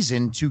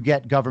reason to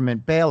get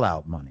government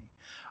bailout money.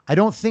 I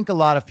don't think a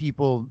lot of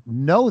people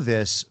know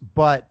this,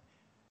 but,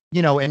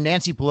 and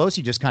Nancy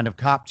Pelosi just kind of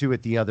copped to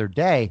it the other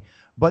day.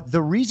 But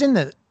the reason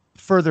that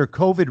further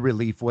COVID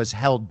relief was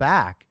held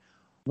back,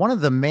 one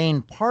of the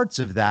main parts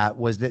of that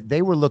was that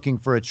they were looking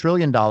for $1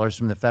 trillion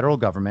from the federal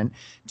government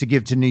to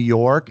give to New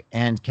York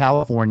and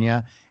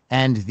California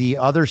and the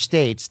other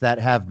states that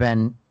have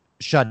been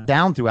shut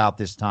down throughout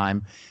this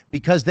time,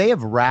 because they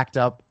have racked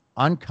up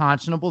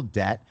unconscionable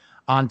debt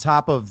on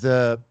top of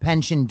the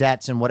pension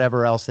debts and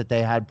whatever else that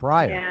they had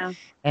prior. Yeah.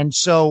 And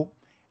so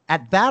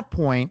at that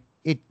point,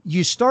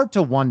 you start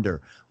to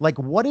wonder, like,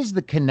 what is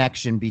the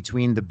connection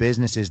between the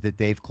businesses that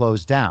they've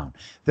closed down?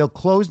 They'll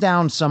close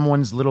down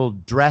someone's little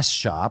dress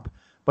shop,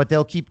 but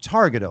they'll keep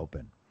Target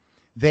open.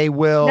 They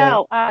will.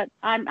 No,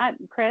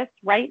 I'm Chris.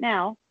 Right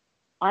now,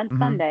 on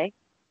Sunday,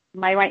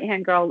 my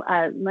right-hand girl,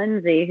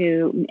 Lindsay,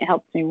 who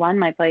helps me run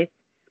my place,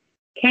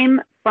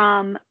 came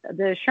from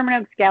the Sherman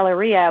Oaks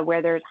Galleria,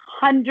 where there's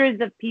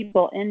hundreds of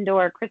people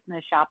indoor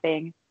Christmas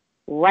shopping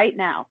right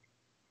now.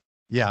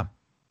 Yeah.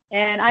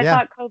 And I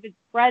thought COVID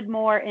spread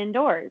more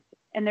indoors,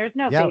 and there's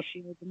no face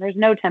shields, and there's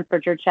no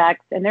temperature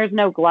checks, and there's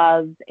no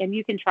gloves, and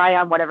you can try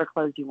on whatever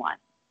clothes you want.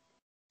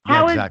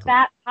 How is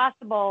that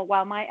possible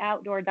while my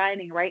outdoor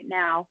dining right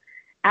now,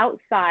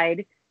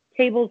 outside,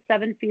 tables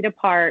 7 feet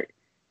apart,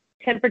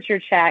 temperature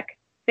check,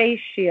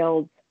 face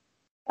shields,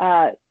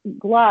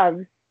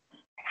 gloves?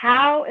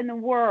 How in the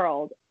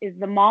world is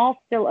the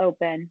mall still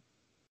open?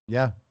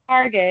 Yeah.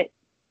 Target.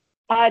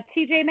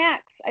 TJ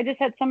Maxx. I just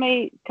had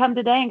somebody come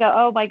today and go,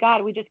 oh my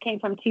God, we just came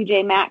from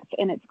TJ Maxx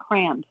and it's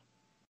crammed.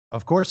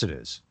 Of course it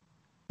is.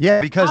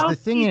 Yeah, because the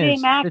thing TJ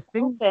is, Maxx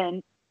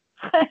open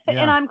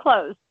and I'm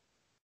closed.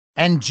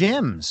 And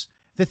gyms.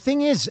 The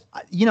thing is,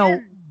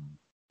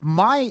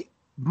 my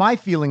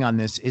feeling on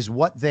this is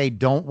what they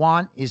don't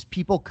want is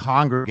people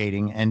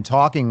congregating and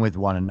talking with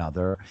one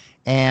another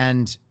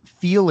and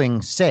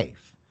feeling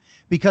safe.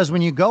 Because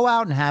when you go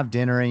out and have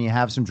dinner and you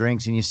have some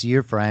drinks and you see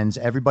your friends,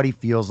 everybody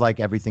feels like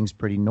everything's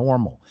pretty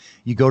normal.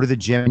 You go to the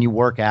gym and you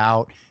work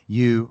out,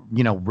 you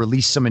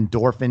release some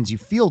endorphins, you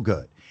feel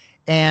good.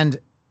 And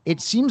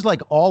it seems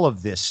like all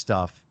of this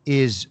stuff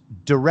is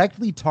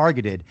directly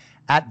targeted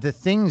at the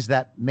things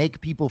that make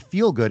people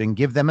feel good and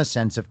give them a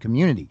sense of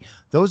community.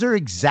 Those are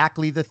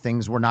exactly the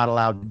things we're not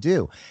allowed to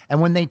do. And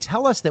when they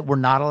tell us that we're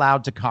not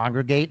allowed to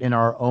congregate in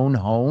our own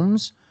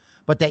homes,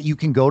 but that you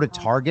can go to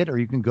Target or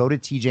you can go to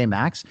TJ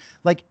Maxx,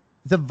 like,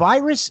 the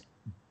virus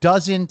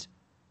doesn't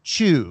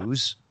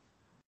choose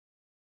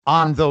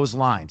on those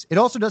lines. It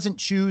also doesn't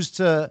choose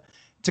to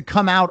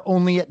come out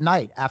only at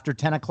night after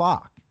 10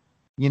 o'clock,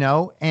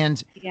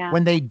 And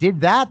when they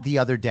did that the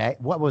other day,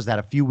 what was that,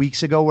 a few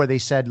weeks ago, where they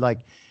said like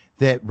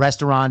that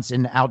restaurants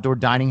and outdoor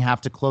dining have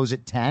to close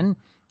at 10?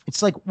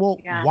 It's like, well,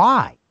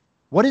 why?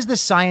 What is the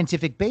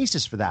scientific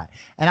basis for that?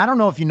 And I don't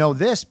know if you know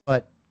this,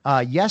 but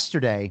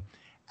yesterday,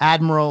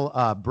 Admiral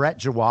Brett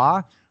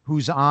Giroir,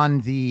 who's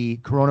on the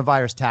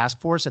coronavirus task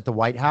force at the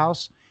White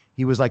House.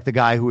 He was like the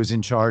guy who was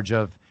in charge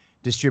of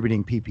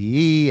distributing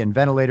PPE and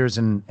ventilators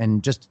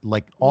and just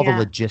like all the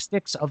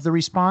logistics of the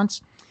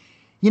response.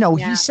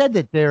 He said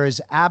that there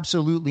is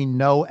absolutely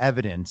no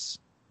evidence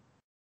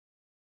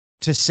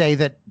to say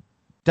that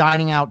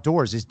dining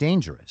outdoors is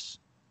dangerous.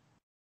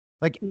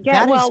 Like, we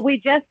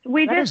just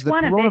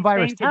won a big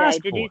thing today.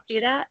 Did you see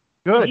that?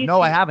 Good.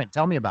 No, I haven't.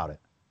 Tell me about it.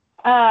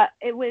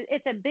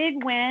 It's a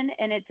big win,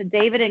 and it's a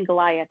David and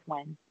Goliath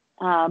win.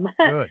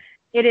 Good.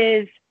 It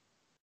is,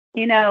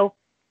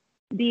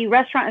 the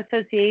Restaurant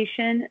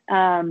Association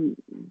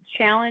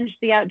challenged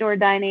the outdoor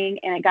dining,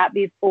 and it got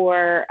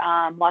before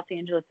Los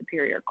Angeles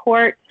Superior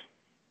Court,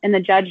 and the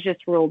judge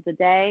just ruled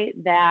today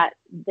that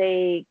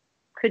they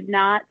could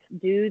not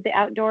do the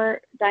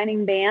outdoor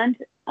dining ban,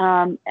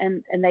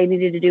 and they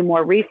needed to do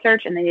more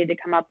research, and they needed to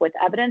come up with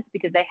evidence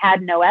because they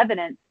had no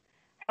evidence.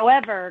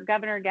 However,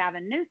 Governor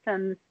Gavin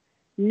Newsom's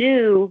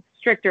new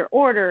stricter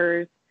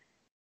orders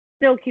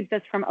still keeps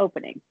us from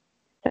opening.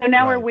 So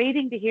now we're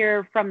waiting to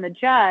hear from the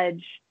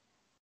judge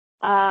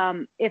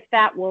if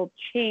that will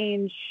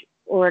change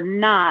or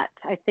not.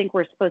 I think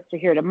we're supposed to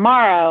hear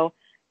tomorrow,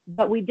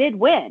 but we did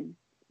win.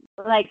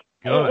 Like,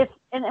 and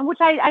which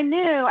I knew.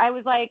 I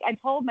was like, I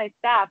told my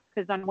staff,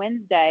 because on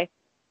Wednesday,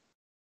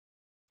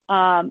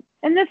 and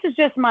this is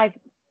just my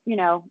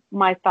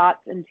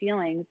thoughts and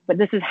feelings, but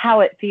this is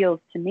how it feels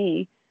to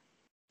me.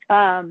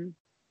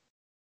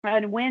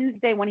 On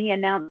Wednesday, when he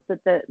announced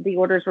that the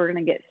orders were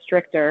going to get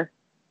stricter,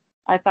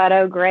 I thought,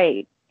 oh,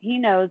 great. He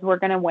knows we're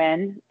going to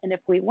win. And if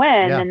we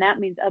win, then that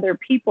means other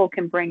people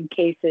can bring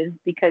cases,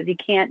 because he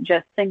can't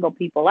just single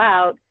people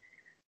out.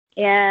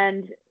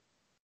 And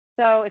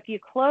so if you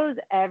close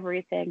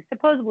everything,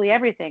 supposedly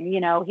everything,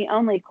 he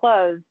only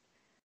closed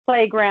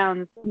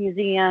playgrounds,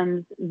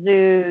 museums,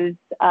 zoos,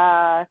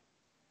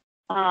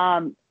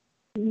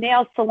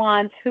 nail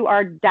salons, who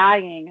are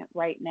dying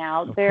right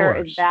now. They're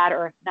as bad,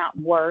 or if not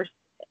worse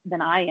than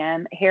I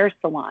am, hair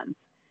salons.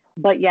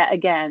 But yet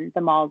again,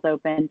 the mall's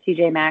open,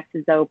 TJ Maxx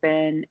is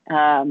open,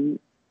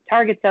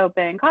 Target's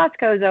open,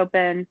 Costco's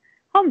open,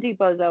 Home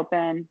Depot's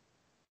open.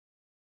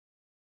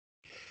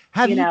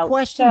 Have you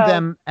questioned so,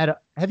 them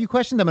have you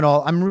questioned them at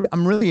all?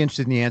 I'm really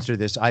interested in the answer to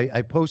this.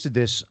 I posted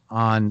this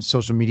on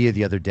social media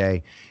the other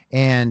day,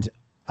 and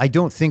I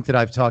don't think that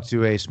I've talked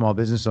to a small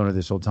business owner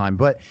this whole time,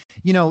 but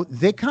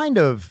they kind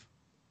of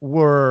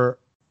were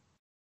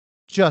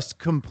just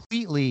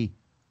completely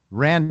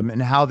random in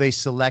how they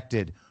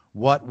selected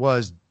what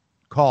was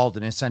called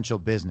an essential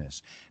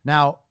business.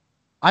 Now,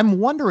 I'm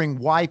wondering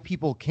why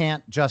people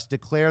can't just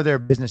declare their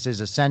businesses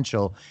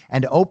essential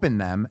and open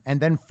them and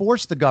then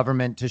force the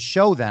government to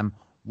show them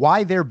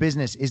why their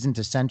business isn't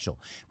essential.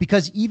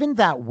 Because even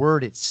that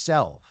word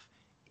itself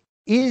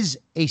is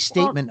a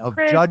statement of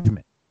Chris,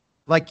 judgment.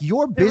 Like,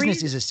 your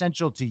business is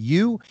essential to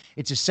you.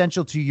 It's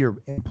essential to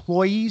your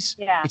employees.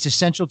 Yeah. It's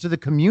essential to the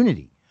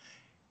community.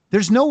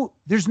 There's no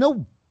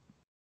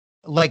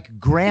like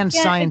grand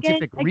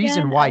scientific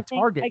reason why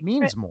Target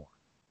means more.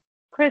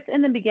 Chris,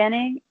 in the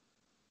beginning,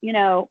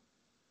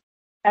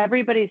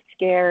 everybody's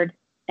scared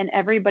and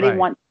everybody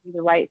wants to do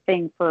the right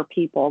thing for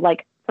people.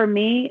 Like, for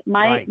me,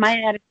 my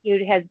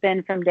attitude has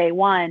been from day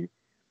one,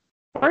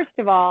 first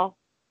of all,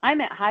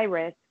 I'm at high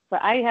risk,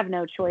 but I have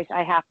no choice.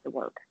 I have to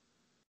work.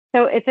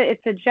 So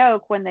it's a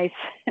joke when they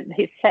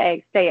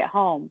say stay at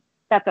home.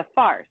 That's a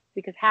farce,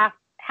 because half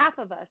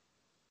of us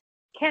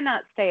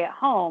cannot stay at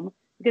home,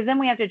 because then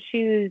we have to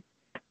choose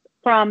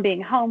from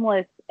being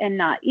homeless and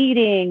not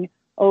eating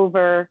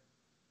over,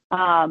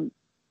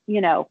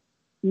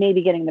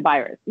 maybe getting the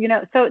virus,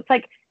 so it's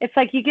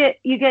like you get,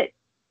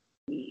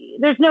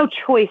 there's no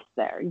choice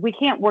there. We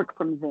can't work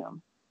from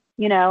Zoom,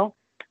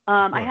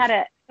 I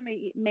had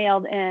somebody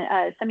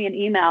sent me an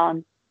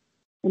email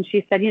and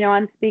she said,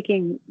 I'm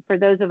speaking for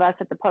those of us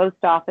at the post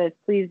office,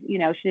 please, she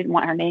didn't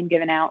want her name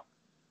given out.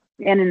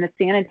 And in the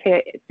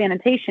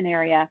sanitation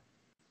area,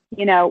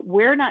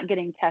 we're not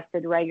getting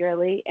tested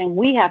regularly and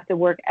we have to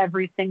work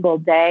every single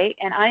day.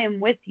 And I am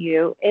with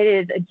you. It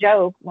is a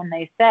joke when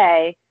they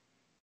say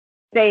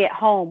stay at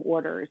home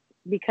orders,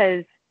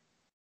 because,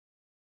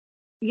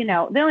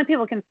 the only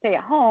people can stay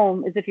at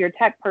home is if you're a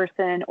tech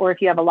person, or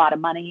if you have a lot of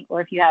money,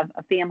 or if you have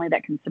a family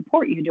that can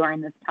support you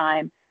during this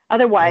time.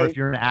 Otherwise, or if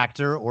you're an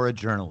actor or a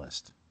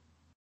journalist.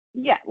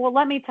 Yeah. Well,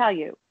 let me tell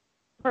you,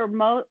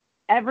 for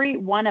every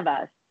one of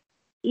us,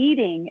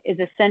 eating is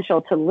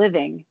essential to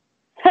living.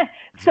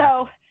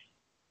 So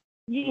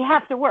you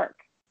have to work.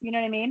 You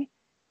know what I mean?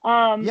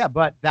 Yeah,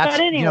 but that's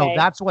anyway,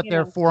 that's what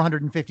their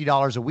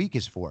 $450 a week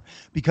is for,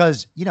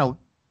 because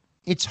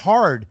it's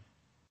hard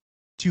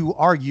to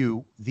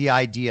argue the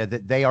idea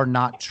that they are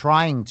not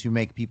trying to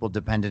make people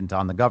dependent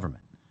on the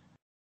government,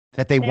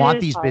 that they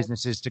want these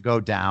businesses to go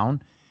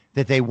down,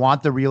 that they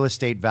want the real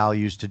estate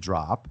values to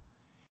drop,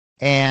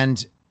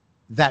 and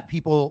that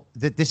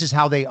this is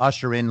how they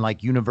usher in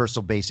like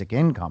universal basic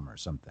income or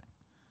something.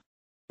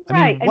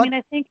 Right.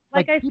 I think,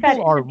 like I people said,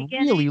 are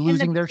really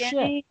losing their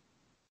shit.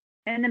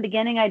 In the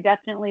beginning, I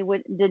definitely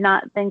did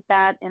not think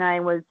that, and I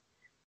was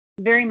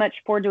very much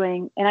for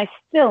doing, and I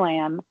still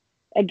am.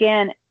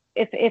 Again,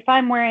 if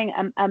I'm wearing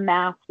a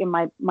mask and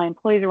my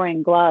employees are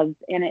wearing gloves,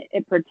 and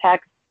it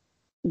protects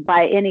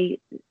by any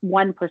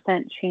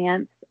 1%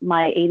 chance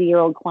my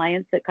 80-year-old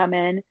clients that come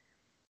in,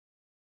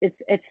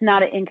 it's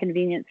not an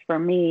inconvenience for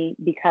me,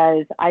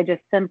 because I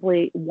just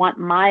simply want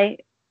my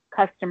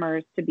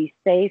customers to be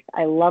safe.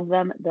 I love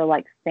them. They're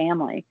like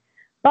family.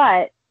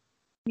 But,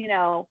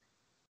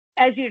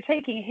 as you're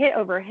taking hit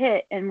over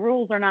hit and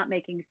rules are not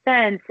making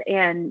sense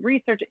and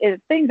research, if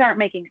things aren't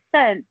making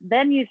sense,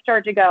 then you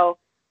start to go,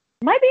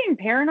 am I being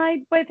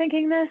paranoid by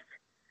thinking this?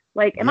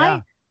 Like, am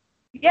I?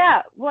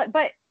 Yeah. What?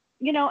 But,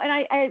 and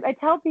I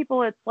tell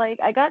people, it's like,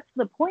 I got to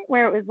the point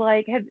where it was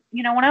like,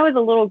 when I was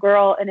a little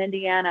girl in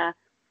Indiana,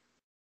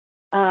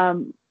 I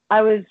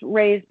was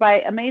raised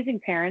by amazing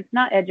parents,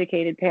 not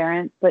educated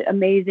parents, but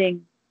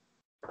amazing,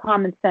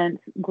 common sense,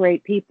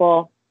 great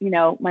people.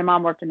 My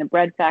mom worked in a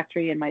bread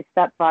factory and my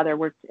stepfather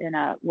worked in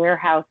a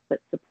warehouse that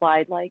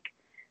supplied like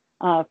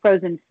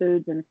frozen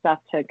foods and stuff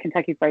to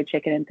Kentucky Fried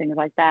Chicken and things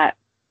like that.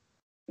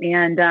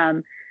 And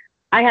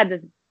I had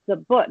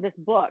this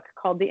book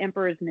called The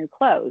Emperor's New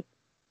Clothes.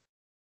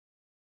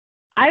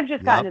 I've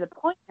just gotten to the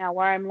point now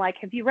where I'm like,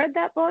 have you read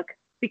that book?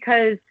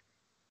 Because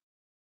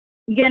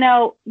you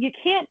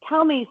can't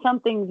tell me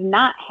something's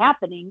not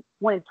happening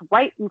when it's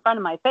right in front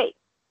of my face.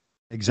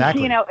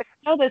 Exactly. If you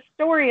know the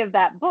story of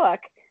that book,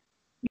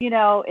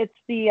 it's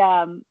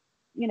the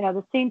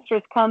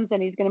seamstress comes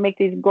and he's going to make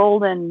these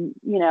golden,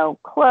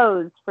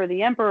 clothes for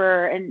the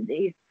emperor. And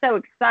he's so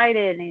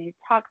excited and he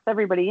talks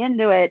everybody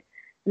into it.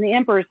 And the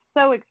emperor's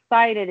so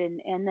excited.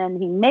 And then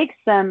he makes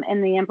them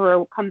and the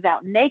emperor comes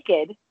out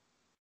naked.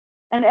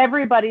 And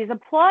everybody's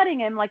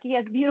applauding him like he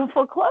has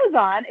beautiful clothes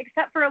on,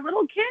 except for a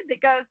little kid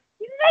that goes,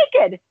 he's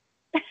naked.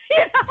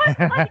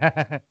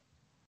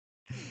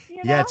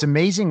 Yeah, it's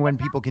amazing when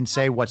people can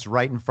say what's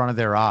right in front of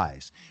their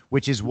eyes,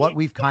 which is what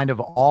we've kind of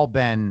all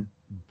been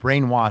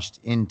brainwashed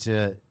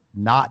into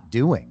not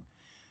doing.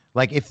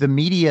 Like, if the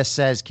media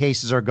says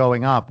cases are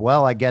going up,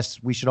 well, I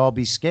guess we should all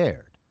be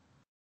scared.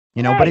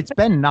 But it's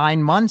been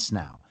 9 months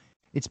now.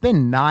 It's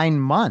been 9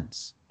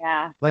 months.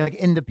 Yeah.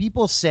 Like, and the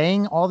people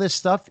saying all this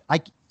stuff,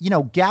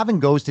 Gavin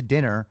goes to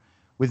dinner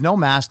with no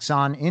masks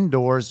on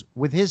indoors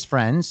with his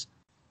friends.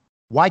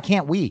 Why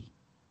can't we?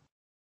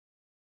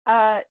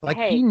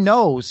 He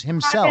knows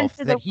himself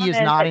that he is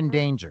not in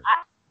danger.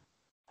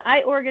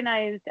 I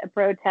organized a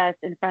protest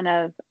in front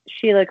of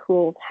Sheila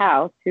Kuhl's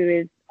house, who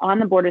is on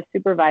the board of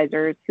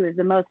supervisors, who is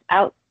the most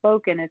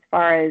outspoken as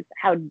far as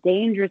how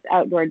dangerous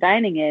outdoor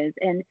dining is.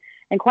 And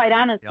quite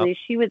honestly,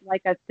 she would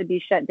like us to be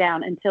shut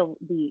down until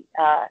the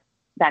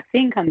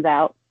vaccine comes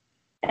out.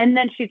 And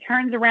then she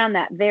turns around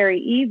that very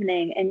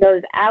evening and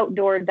goes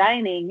outdoor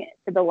dining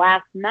for the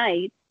last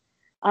night,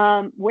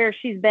 where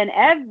she's been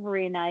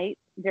every night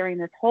during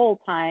this whole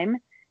time,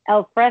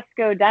 al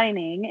fresco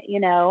dining,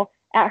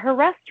 at her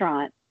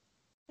restaurant.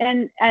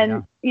 And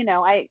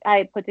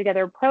I put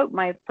together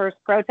my first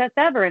protest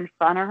ever in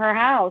front of her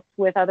house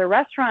with other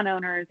restaurant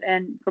owners.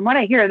 And from what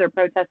I hear, they're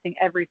protesting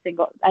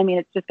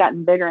it's just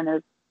gotten bigger,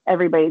 and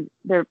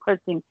they're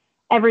protesting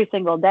every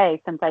single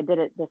day since I did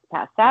it this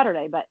past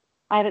Saturday. But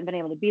I haven't been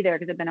able to be there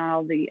because I've been on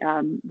all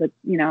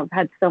I've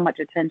had so much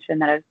attention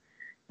that I've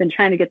been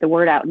trying to get the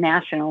word out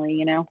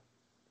nationally,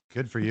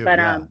 Good for you. But,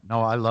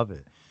 no, I love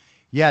it.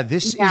 Yeah.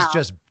 This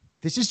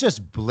is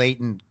just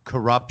blatant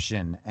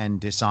corruption and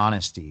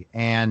dishonesty.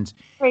 And,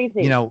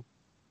 crazy.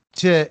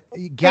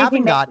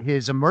 Gavin got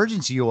his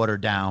emergency order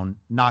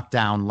knocked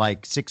down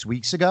like 6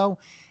 weeks ago,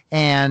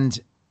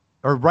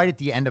 or right at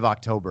the end of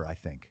October, I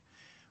think,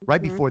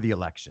 right before the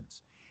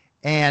elections.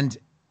 And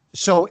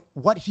so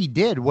what he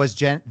did was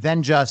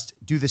then just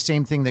do the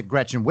same thing that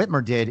Gretchen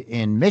Whitmer did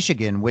in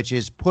Michigan, which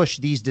is push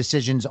these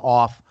decisions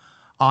off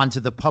onto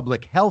the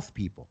public health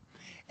people.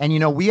 And,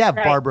 we have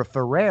Barbara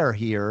Ferrer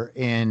here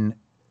in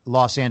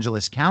Los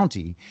Angeles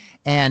County,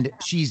 and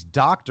she's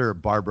Dr.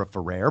 Barbara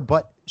Ferrer,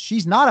 but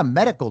she's not a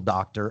medical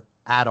doctor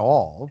at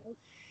all.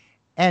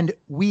 And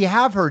we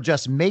have her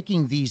just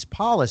making these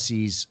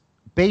policies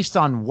based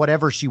on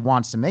whatever she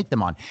wants to make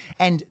them on.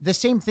 And the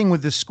same thing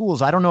with the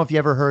schools. I don't know if you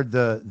ever heard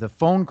the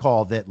phone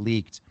call that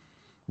leaked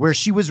where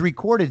she was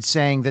recorded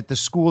saying that the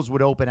schools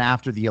would open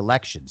after the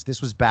elections.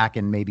 This was back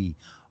in maybe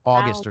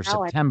August or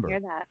September. I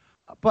didn't hear that.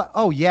 But,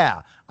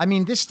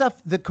 this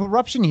stuff, the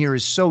corruption here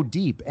is so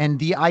deep. And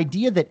the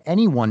idea that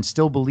anyone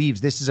still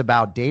believes this is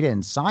about data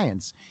and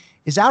science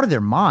is out of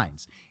their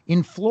minds.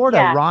 In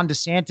Florida, Ron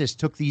DeSantis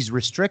took these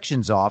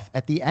restrictions off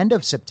at the end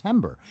of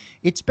September.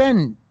 It's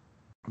been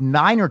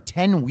 9 or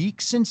 10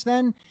 weeks since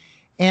then,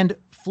 and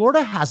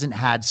Florida hasn't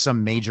had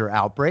some major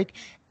outbreak.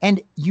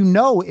 And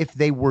if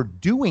they were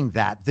doing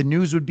that, the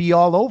news would be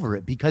all over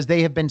it because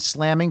they have been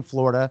slamming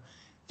Florida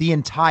the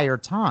entire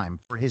time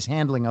for his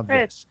handling of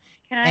this.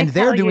 And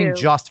they're doing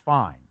just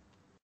fine.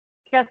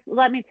 Just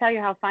let me tell you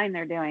how fine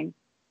they're doing.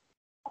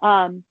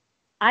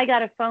 I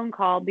got a phone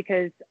call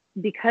because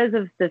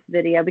of this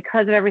video,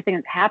 because of everything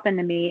that's happened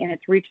to me, and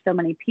it's reached so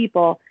many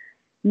people.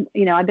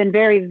 I've been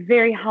very,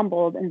 very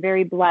humbled and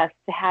very blessed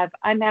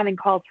I'm having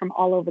calls from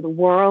all over the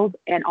world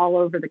and all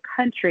over the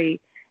country,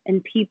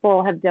 and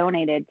people have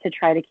donated to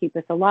try to keep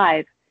us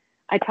alive.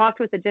 I talked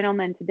with a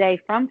gentleman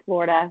today from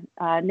Florida,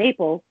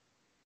 Naples,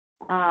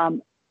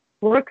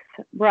 Brooks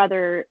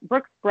Brothers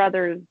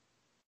Burgers,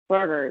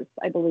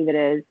 I believe it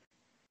is,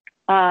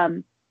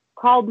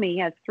 called me. He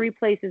has 3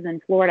 places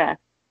in Florida,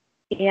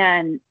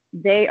 and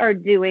they are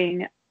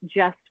doing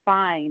just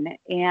fine.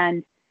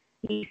 And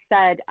he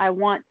said, I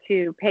want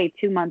to pay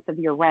 2 months of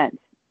your rent.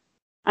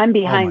 I'm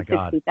behind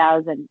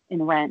 $60,000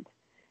 in rent.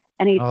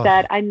 And he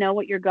said, I know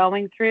what you're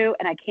going through,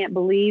 and I can't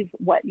believe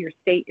what your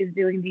state is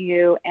doing to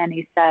you. And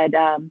he said,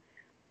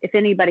 if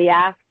anybody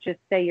asks, just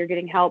say you're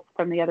getting help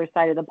from the other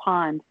side of the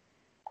pond.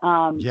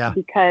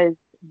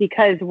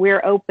 Because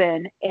we're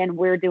open and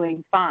we're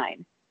doing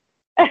fine.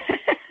 And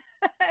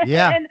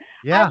I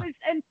was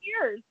in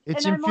tears.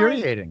 It's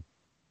infuriating.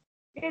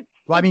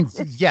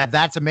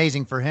 That's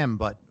amazing for him,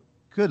 but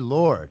good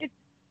Lord.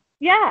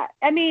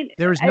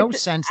 There's no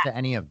sense to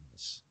any of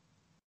this.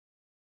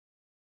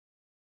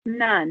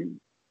 None.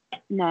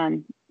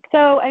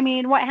 So,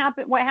 what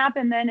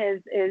happened then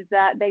is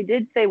that they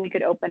did say we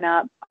could open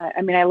up.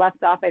 I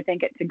left off, I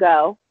think, at to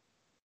go.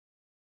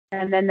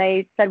 And then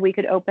they said we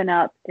could open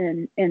up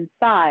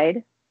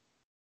inside.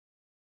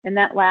 And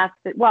that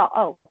lasted,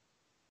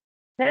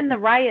 then the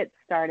riots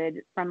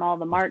started from all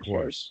the marches. Of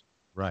course.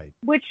 Right.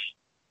 Which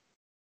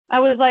I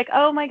was like,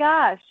 oh my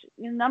gosh,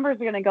 numbers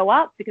are going to go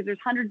up because there's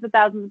hundreds of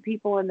thousands of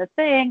people in the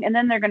thing, and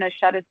then they're going to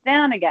shut us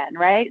down again,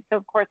 right? So,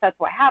 of course, that's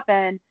what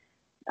happened.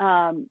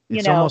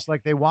 It's almost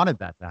like they wanted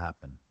that to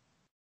happen.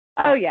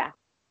 Oh yeah.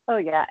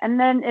 And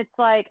then it's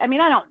like, I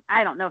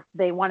don't know if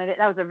they wanted it.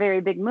 That was a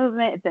very big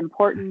movement. It's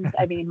important.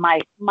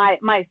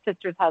 My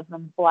sister's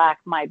husband's black.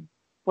 My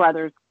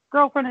brother's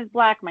girlfriend is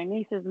black. My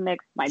niece is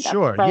mixed. My dad's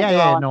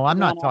No, I'm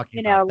not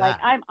talking about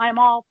that. I'm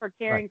all for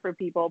caring for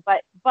people,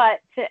 but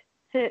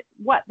to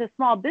what the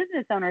small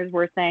business owners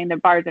were saying, the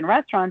bars and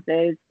restaurants,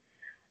 is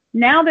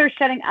now they're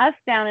shutting us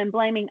down and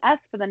blaming us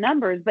for the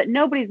numbers, but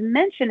nobody's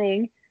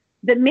mentioning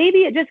that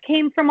maybe it just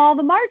came from all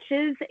the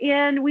marches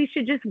and we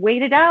should just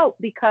wait it out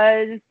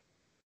because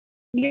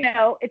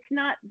it's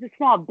not the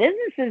small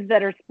businesses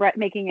that are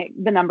making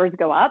the numbers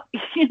go up.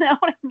 You know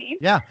what I mean?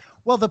 Yeah.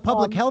 Well, the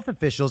public health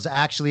officials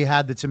actually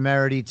had the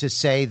temerity to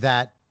say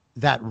that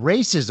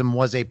racism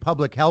was a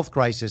public health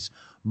crisis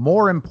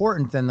more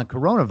important than the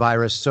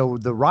coronavirus. So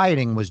the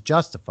rioting was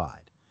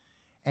justified.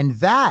 And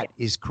that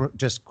is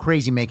just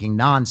crazy making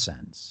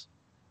nonsense.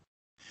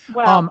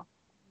 Well,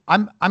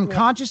 I'm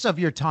conscious of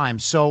your time.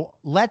 So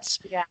let's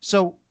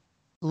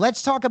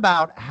talk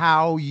about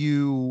how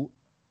you,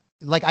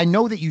 like, I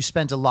know that you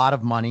spent a lot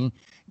of money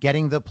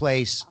getting the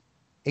place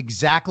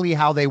exactly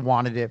how they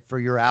wanted it for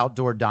your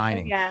outdoor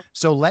dining. Yeah.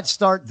 So let's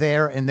start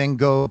there and then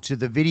go to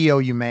the video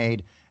you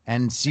made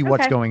and see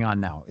what's going on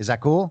now. Is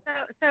that cool?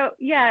 So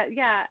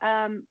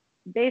yeah.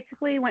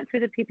 Basically went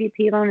through the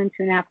PPP loan in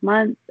 2.5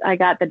 months. I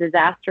got the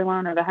disaster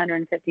loan of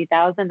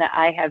 $150,000 that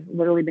I have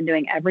literally been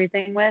doing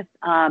everything with.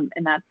 And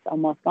that's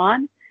almost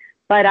gone.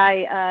 But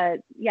I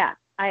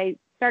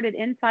started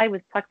inside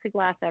with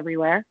plexiglass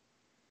everywhere.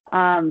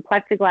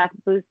 Plexiglass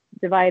boost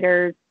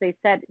dividers. They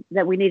said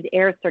that we needed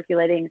air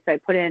circulating. So I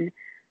put in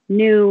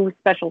new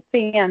special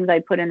fans. I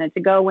put in a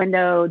to-go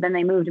window. Then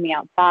they moved me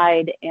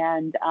outside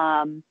and,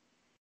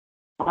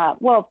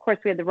 well, of course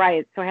we had the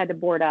riots, so I had to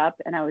board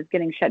up and I was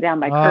getting shut down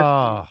by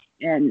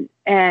curfew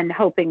and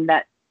hoping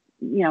that,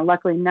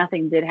 luckily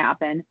nothing did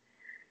happen,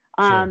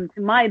 to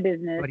my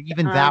business. But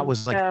even that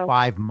was like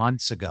 5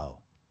 months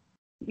ago.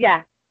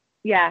 Yeah.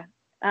 Yeah.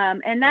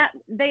 And that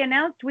they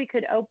announced we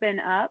could open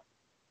up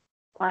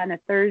on a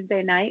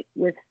Thursday night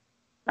with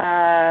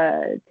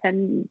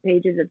 10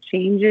 pages of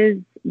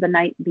changes the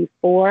night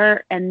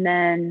before. And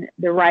then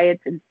the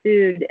riots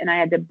ensued and I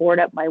had to board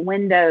up my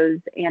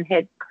windows and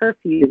hit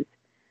curfews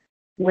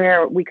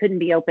where we couldn't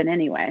be open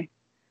anyway.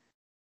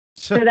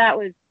 So that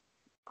was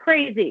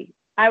crazy.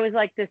 I was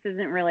like, this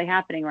isn't really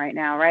happening right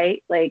now,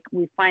 right? Like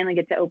we finally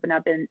get to open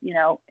up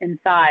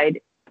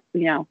inside,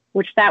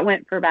 which that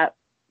went for about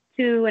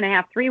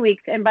 2.5, 3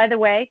 weeks. And by the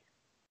way,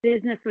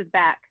 business was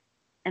back.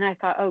 And I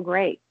thought, oh,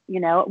 great.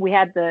 We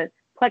had the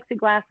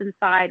plexiglass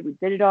inside. We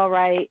did it all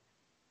right.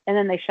 And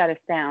then they shut us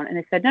down and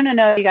they said,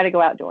 no, you got to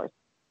go outdoors.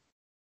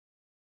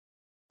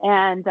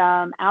 And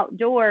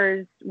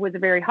outdoors was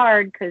very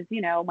hard because,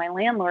 my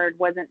landlord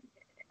wasn't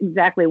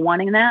exactly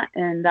wanting that.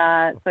 And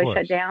so I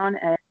shut down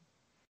and it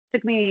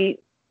took me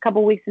a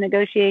couple weeks of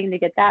negotiating to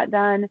get that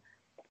done.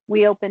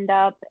 We opened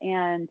up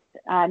and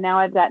now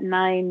I've got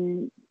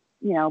 9,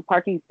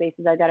 parking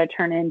spaces I got to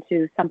turn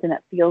into something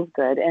that feels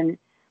good. And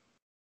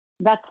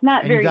that's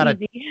not very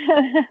easy.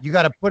 You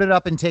got to put it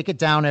up and take it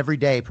down every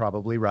day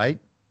probably, right?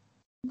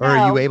 Or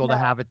are you able to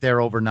have it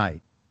there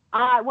overnight?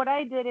 What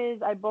I did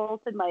is I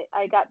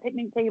got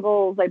picnic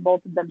tables, I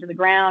bolted them to the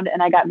ground,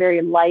 and I got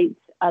very light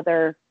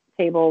other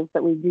tables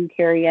that we do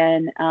carry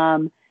in.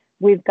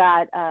 We've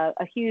got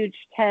a huge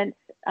tent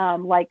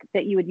like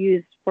that you would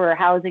use for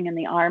housing in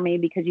the Army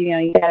because,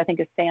 you got to think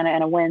of Santa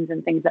and winds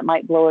and things that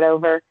might blow it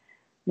over.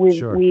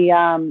 We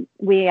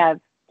have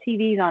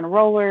TVs on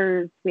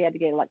rollers. We had to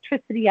get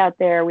electricity out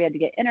there. We had to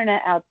get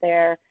internet out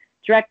there.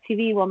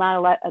 DirecTV will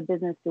not let a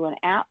business do an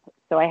app.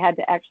 So I had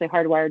to actually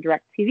hardwire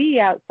DirecTV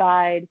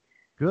outside.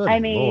 Good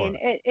Lord.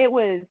 It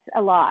was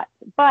a lot,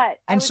 but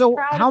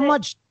how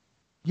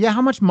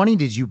much money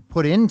did you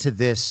put into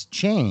this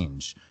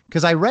change?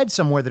 Because I read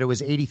somewhere that it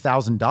was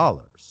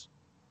 $80,000.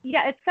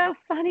 Yeah, it's so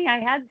funny. I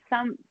had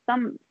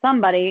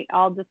somebody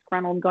all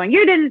disgruntled going,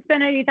 "You didn't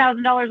spend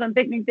 $80,000 on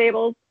picnic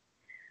tables."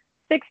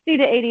 $60,000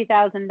 to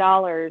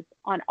 $80,000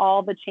 on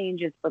all the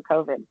changes for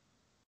COVID.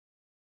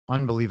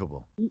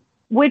 Unbelievable.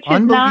 Which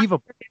is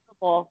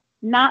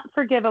not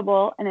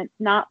forgivable, and it's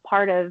not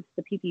part of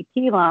the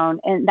PPP loan.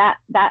 And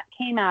that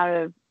came out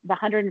of the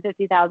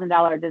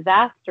 $150,000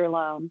 disaster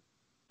loan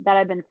that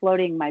I've been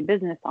floating my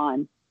business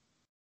on,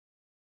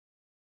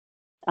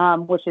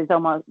 which is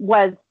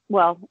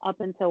up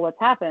until what's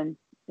happened,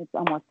 it's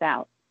almost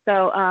out.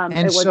 So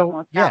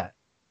almost out.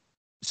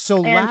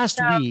 So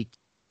last week,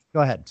 go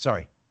ahead.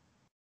 Sorry.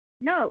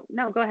 No,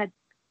 go ahead.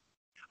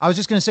 I was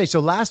just going to say,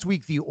 so last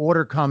week the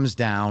order comes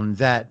down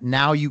that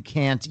now you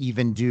can't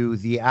even do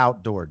the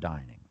outdoor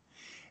dining.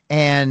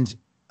 And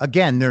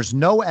again, there's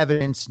no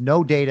evidence,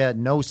 no data,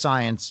 no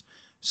science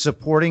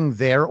supporting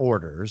their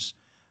orders,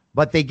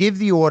 but they give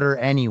the order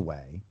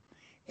anyway.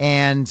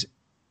 And,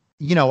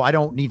 I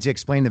don't need to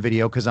explain the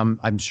video because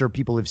I'm sure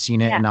people have seen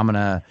it and I'm going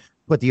to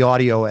put the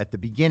audio at the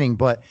beginning,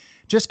 but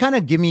just kind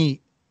of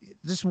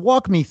just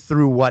walk me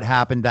through what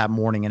happened that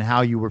morning and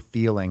how you were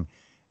feeling.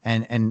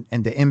 And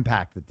the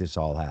impact that this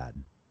all had.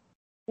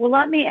 Well,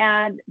 let me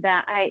add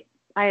that I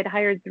had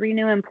hired 3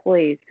 new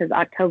employees because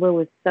October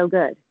was so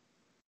good.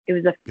 It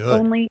was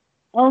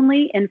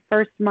only in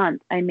first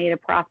month I made a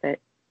profit.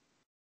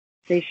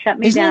 They shut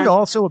me down. Isn't it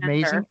also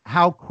amazing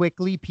how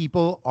quickly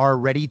people are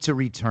ready to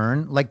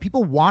return? Like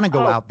people want to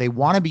go out. They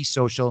want to be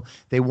social.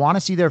 They want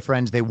to see their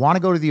friends. They want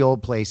to go to the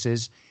old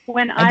places.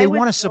 And they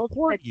want to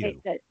support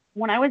you.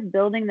 When I was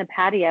building the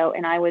patio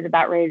and I was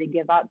about ready to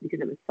give up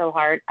because it was so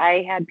hard,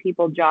 I had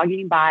people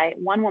jogging by.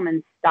 One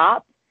woman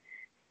stopped,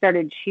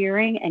 started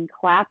cheering and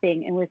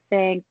clapping and was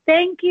saying,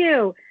 "Thank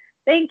you.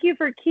 Thank you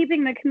for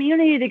keeping the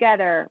community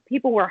together.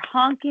 People were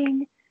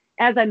honking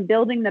as I'm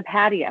building the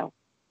patio.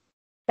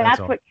 That's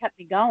what kept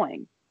me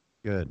going.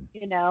 Good.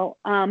 You know,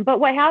 but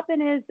what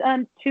happened is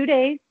 2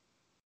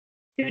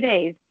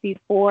 days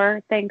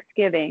before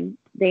Thanksgiving,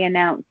 they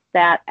announced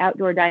that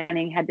outdoor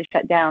dining had to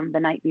shut down the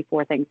night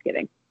before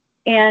Thanksgiving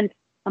and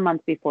a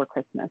month before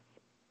Christmas.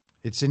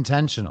 It's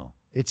intentional.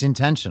 It's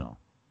intentional.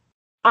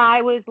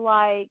 I was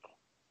like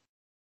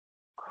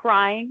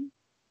crying.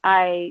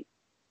 I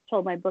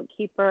told my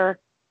bookkeeper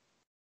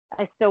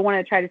I still want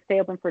to try to stay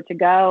open for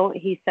to-go.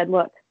 He said,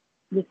 look,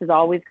 this is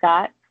all we've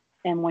got.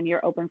 And when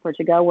you're open for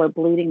to-go, we're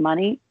bleeding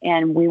money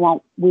and we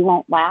won't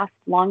last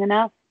long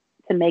enough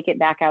to make it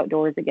back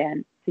outdoors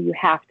again. So you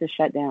have to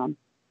shut down.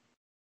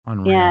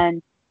 Unreal.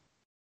 And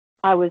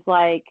I was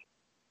like,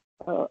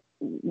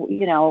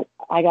 you know,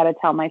 I got to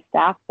tell my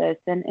staff this.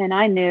 And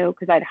I knew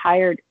because I'd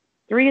hired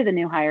 3 of the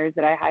new hires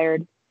that I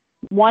hired.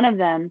 One of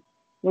them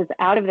was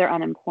out of their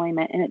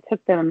unemployment, and it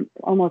took them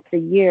almost a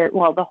year,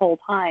 well, the whole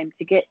time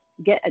to get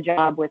a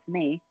job with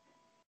me.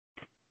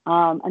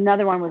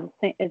 Another one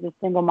is a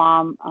single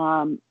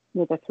mom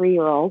with a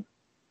 3-year-old.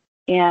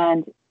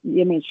 And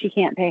I mean, she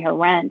can't pay her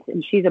rent,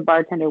 and she's a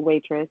bartender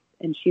waitress,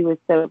 and she was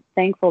so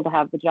thankful to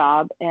have the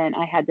job. And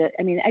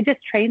I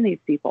just trained these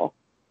people,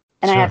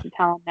 and Sure. I have to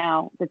tell them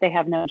now that they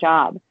have no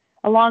job.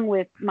 Along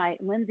with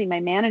Lindsay, my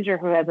manager,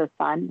 who has a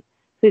son,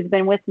 who's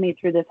been with me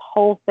through this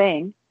whole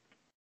thing.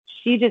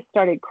 She just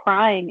started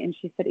crying, and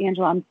she said,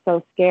 Angela, I'm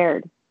so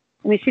scared.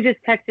 I mean, she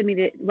just texted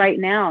me right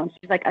now, and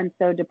she's like, I'm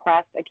so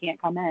depressed, I can't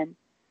come in.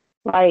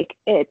 Like,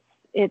 it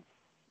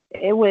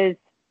was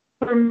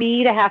for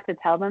me to have to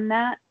tell them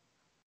that.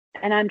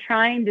 And I'm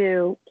trying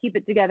to keep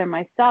it together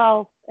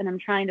myself, and I'm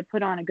trying to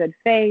put on a good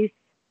face.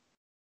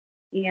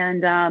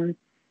 And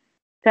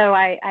so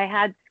I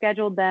had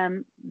scheduled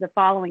them the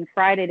following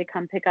Friday to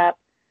come pick up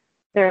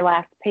their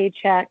last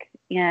paycheck.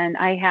 And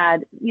I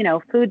had, you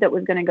know, food that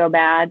was going to go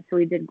bad. So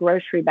we did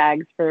grocery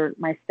bags for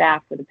my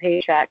staff for the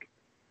paycheck.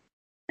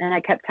 And I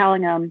kept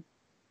telling them,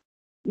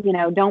 you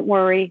know, don't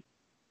worry.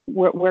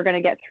 We're going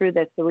to get through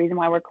this. The reason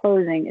why we're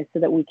closing is so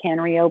that we can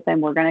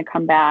reopen. We're going to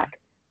come back.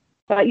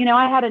 But, you know,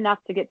 I had enough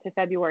to get to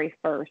February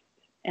 1st.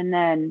 And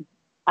then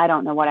I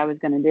don't know what I was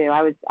going to do.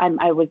 I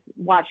was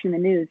watching the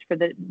news for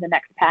the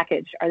next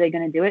package. Are they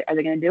going to do it? Are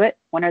they going to do it?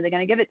 When are they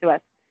going to give it to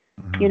us?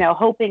 Mm-hmm. You know,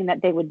 hoping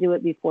that they would do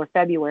it before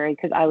February,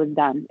 because I was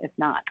done. If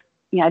not,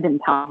 you know, I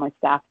didn't tell my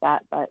staff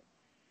that. But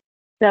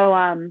so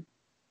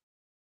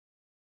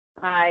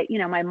you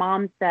know, my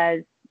mom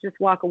says, just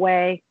walk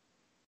away,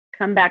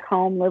 come back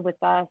home, live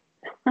with us.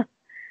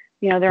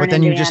 You know, they're but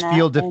in then Indiana, you just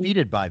feel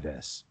defeated by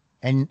this.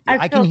 And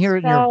I can hear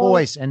it in your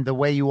voice and the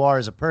way you are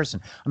as a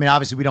person. I mean,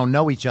 obviously we don't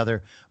know each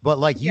other, but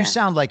like you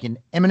sound like an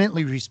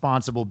eminently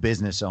responsible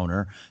business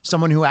owner,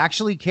 someone who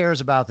actually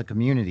cares about the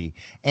community.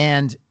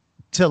 And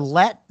to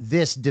let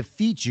this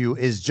defeat you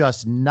is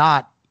just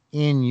not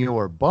in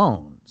your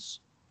bones.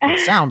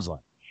 It sounds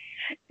like.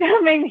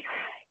 Don't make me cry.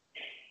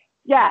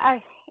 Yeah,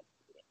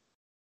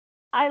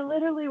 I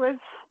literally was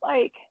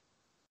like,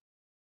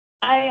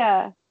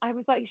 I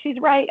was like, she's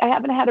right. I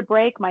haven't had a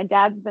break. My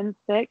dad's been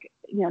sick,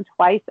 you know,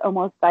 twice,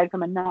 almost died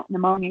from a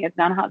pneumonia. It's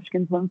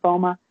non-Hodgkin's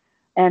lymphoma.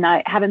 And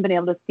I haven't been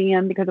able to see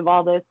him because of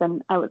all this.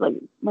 And I was like,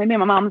 maybe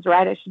my mom's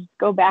right. I should just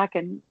go back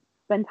and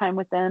spend time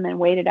with them and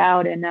wait it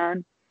out. And I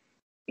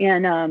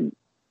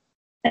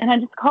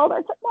just called her.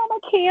 I said, Mom, I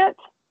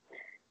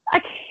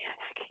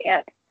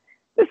can't.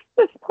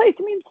 This place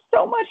means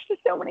so much to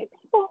so many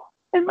people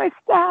and my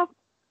staff.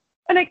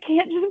 And I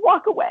can't just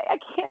walk away. I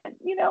can't,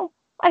 you know.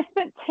 I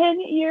spent 10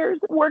 years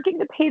working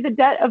to pay the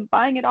debt of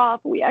buying it off.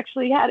 We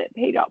actually had it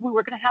paid off. We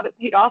were going to have it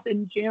paid off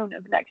in June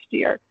of next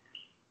year.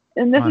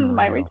 And this is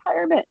my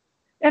retirement.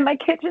 And my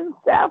kitchen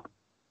staff,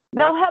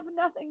 they'll have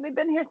nothing. They've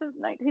been here since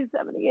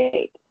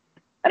 1978.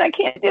 And I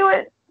can't do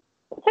it.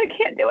 I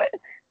can't do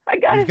it.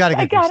 You've got to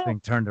get this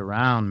thing turned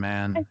around,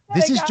 man.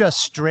 This is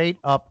just straight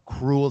up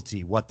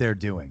cruelty, what they're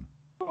doing.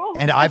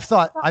 And I've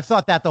thought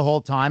that the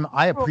whole time.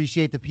 I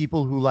appreciate the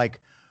people who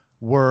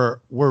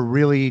were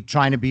really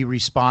trying to be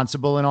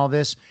responsible in all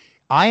this.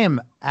 I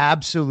am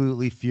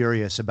absolutely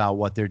furious about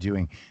what they're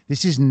doing.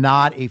 This is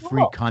not a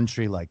free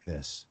country like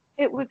this.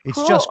 It's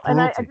cruel. just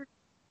cruelty. And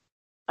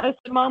I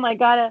said, Mom, I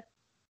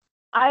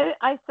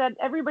said,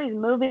 everybody's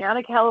moving out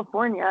of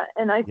California.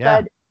 And I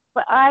said,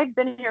 but I've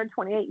been here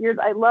 28 years.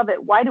 I love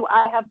it. Why do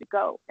I have to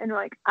go? And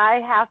I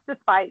have to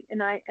fight.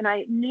 And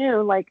I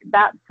knew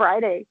that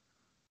Friday,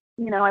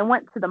 you know, I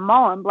went to the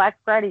mall on Black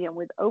Friday and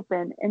was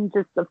open, and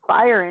just the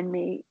fire in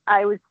me.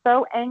 I was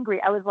so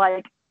angry. I was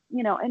like,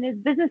 you know, and as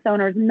business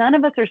owners, none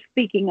of us are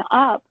speaking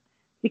up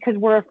because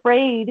we're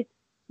afraid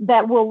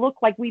that we'll look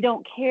like we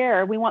don't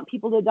care. We want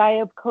people to die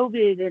of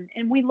COVID,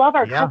 and we love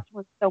our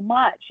customers so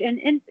much. And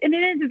it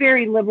is a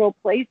very liberal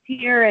place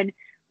here. And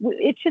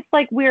it's just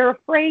like, we're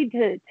afraid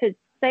to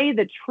say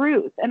the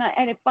truth.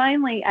 And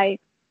finally I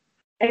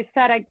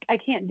said, I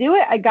can't do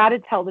it. I got to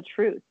tell the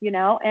truth, you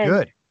know? And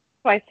good.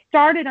 So I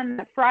started on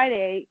that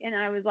Friday, and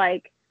I was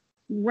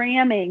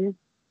ramming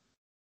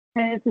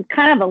And this is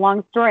kind of a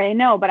long story, I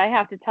know, but I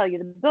have to tell you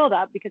the build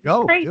up because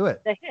it's crazy, do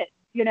it. the hit,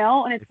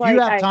 and it's If like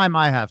you have time,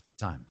 I have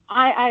time.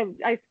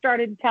 I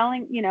started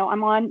telling,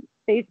 I'm on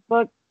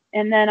Facebook,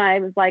 and then I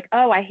was like,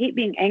 oh, I hate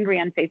being angry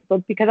on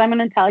Facebook because I'm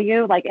going to tell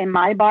you, like in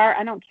my bar,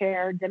 I don't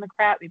care,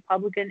 Democrat,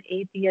 Republican,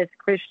 atheist,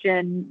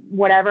 Christian,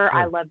 whatever, sure.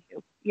 I love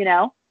you,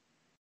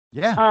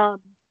 Yeah.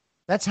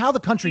 That's how the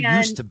country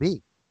used to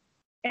be.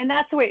 And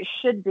that's the way it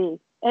should be.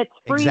 It's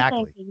free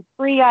thinking,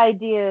 free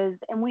ideas,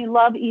 and we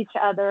love each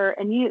other.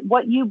 And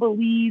what you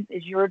believe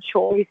is your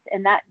choice,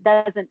 and that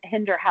doesn't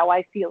hinder how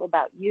I feel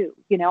about you.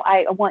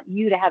 I want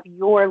you to have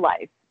your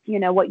life,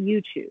 what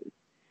you choose.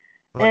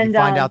 But you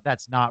find out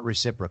that's not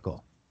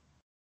reciprocal.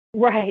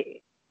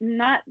 Right.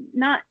 Not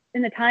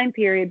in the time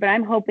period, but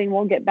I'm hoping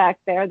we'll get back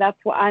there. That's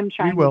what I'm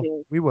trying to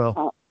do. We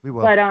will. We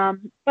will.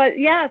 But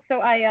yeah,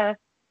 so I,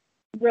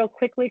 real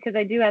quickly, because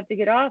I do have to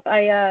get off,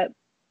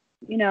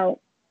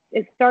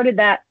 it started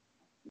that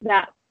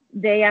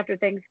day after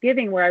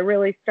Thanksgiving where I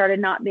really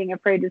started not being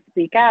afraid to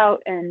speak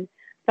out and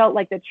felt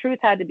like the truth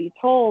had to be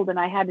told and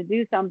I had to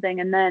do something.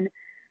 And then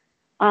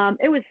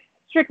it was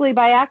strictly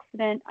by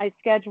accident. I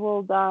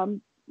scheduled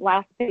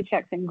last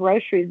paychecks and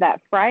groceries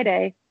that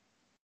Friday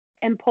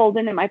and pulled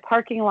into my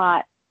parking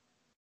lot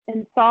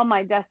and saw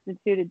my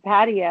destituted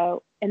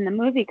patio and the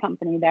movie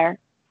company there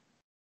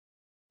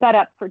set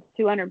up for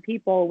 200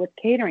 people with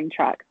catering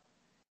trucks.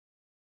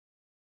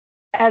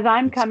 As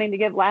I'm coming to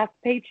give last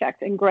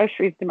paychecks and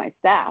groceries to my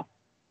staff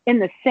in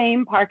the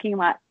same parking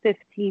lot,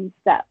 15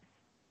 steps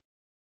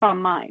from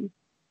mine.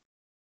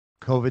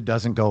 COVID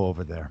doesn't go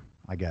over there,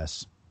 I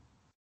guess.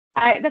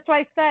 That's why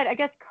I said, I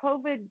guess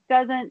COVID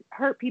doesn't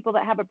hurt people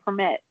that have a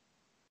permit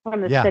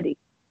from the city.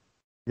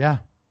 Yeah.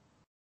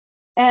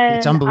 And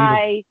it's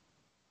unbelievable.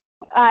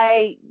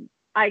 I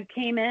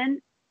came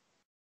in,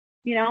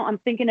 I'm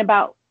thinking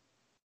about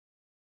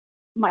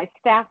my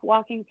staff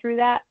walking through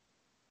that.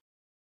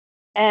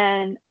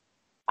 And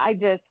I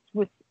just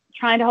was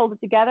trying to hold it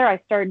together. I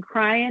started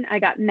crying. I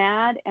got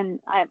mad, and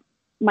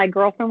my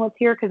girlfriend was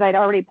here because I'd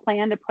already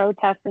planned a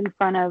protest in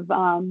front of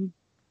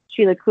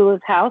Sheila Kula's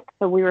house.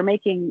 So we were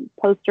making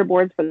poster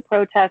boards for the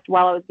protest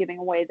while I was giving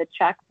away the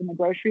checks and the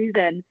groceries,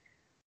 and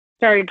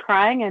started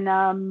crying. And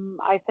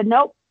I said,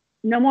 nope,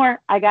 no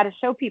more. I got to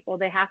show people.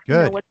 They have to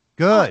know what's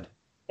going on.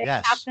 They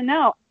have to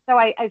know. So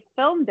I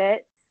filmed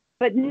it.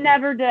 But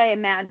never did I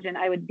imagine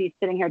I would be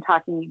sitting here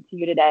talking to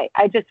you today.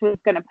 I just was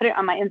going to put it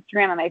on my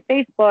Instagram and my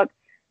Facebook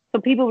so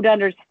people would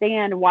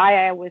understand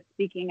why I was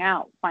speaking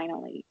out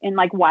finally and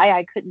like why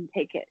I couldn't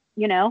take it,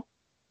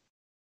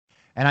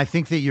 And I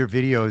think that your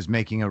video is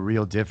making a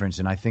real difference.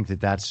 And I think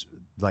that that's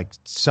like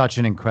such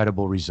an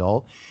incredible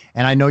result.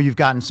 And I know you've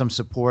gotten some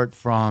support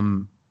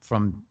from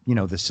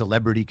the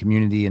celebrity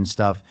community and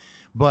stuff.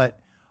 But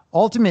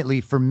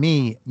ultimately, for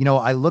me,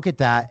 I look at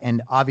that,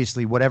 and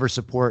obviously whatever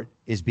support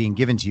is being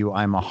given to you,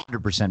 I'm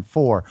 100%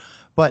 for.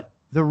 But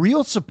the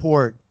real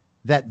support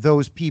that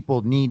those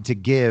people need to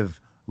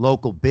give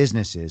local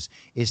businesses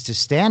is to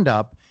stand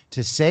up,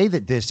 to say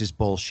that this is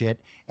bullshit,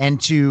 and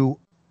to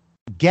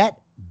get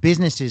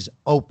businesses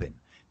open,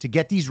 to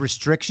get these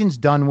restrictions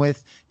done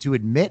with, to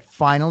admit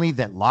finally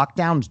that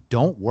lockdowns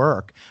don't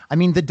work. I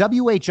mean, the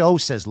WHO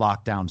says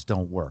lockdowns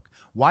don't work.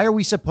 Why are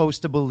we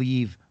supposed to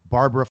believe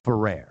Barbara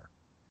Ferrer?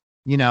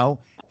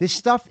 This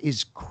stuff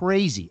is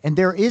crazy. And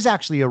there is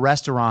actually a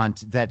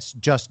restaurant that's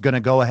just going to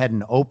go ahead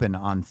and open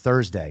on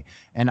Thursday.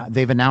 And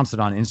they've announced it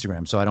on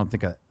Instagram. So I don't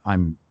think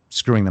I'm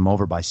screwing them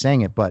over by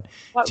saying it. But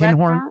Tin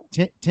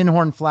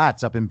Horn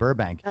Flats up in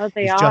Burbank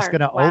is just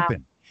going to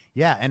open.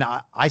 Yeah. And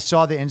I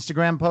saw the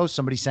Instagram post.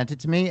 Somebody sent it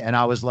to me. And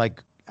I was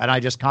like, and I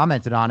just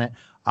commented on it.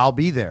 I'll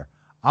be there.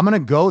 I'm going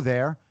to go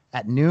there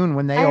at noon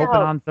when they open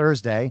on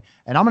Thursday.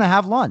 And I'm going to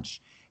have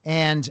lunch.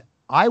 And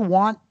I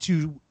want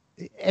to...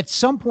 At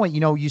some point,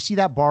 you see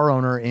that bar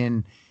owner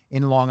in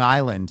Long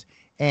Island,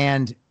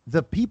 and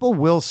the people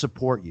will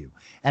support you.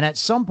 And at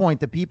some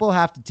point, the people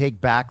have to take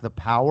back the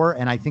power.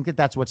 And I think that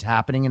that's what's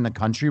happening in the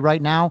country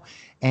right now.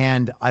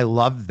 And I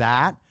love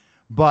that.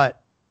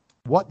 But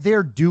what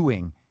they're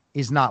doing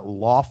is not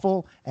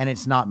lawful, and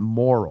it's not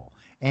moral.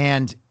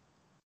 And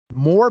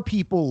more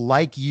people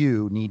like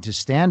you need to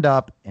stand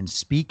up and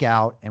speak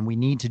out. And we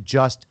need to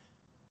just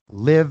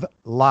live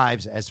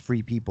lives as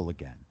free people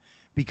again.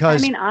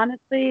 Because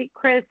honestly,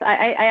 Chris,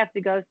 I have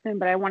to go soon,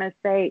 but I want to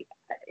say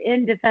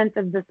in defense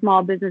of the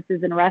small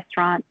businesses and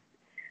restaurants,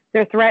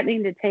 they're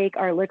threatening to take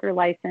our liquor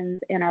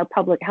license and our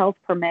public health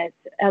permits,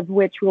 of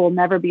which we will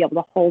never be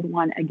able to hold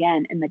one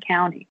again in the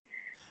county.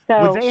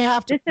 So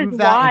this is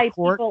why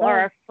people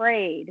are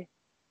afraid.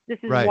 This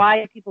is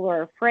why people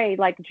are afraid.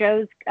 Like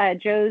Joe's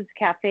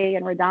Cafe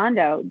in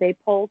Redondo, they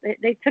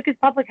took his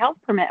public health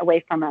permit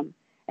away from him,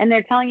 and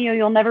they're telling you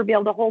you'll never be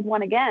able to hold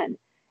one again.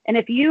 And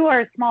if you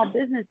are a small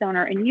business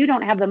owner and you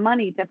don't have the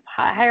money to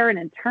hire an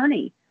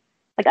attorney,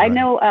 like I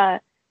know a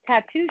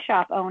tattoo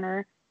shop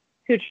owner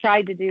who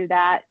tried to do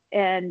that,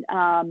 and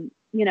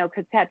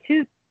because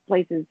tattoo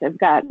places have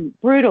gotten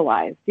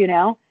brutalized,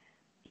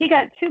 he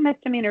got 2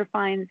 misdemeanor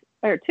fines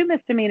or two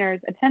misdemeanors,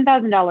 a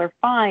 $10,000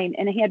 fine,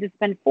 and he had to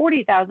spend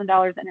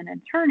 $40,000 in an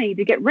attorney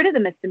to get rid of the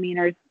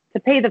misdemeanors to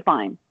pay the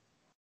fine.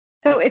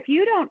 So if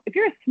you're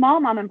a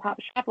small mom and pop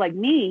shop like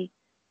me,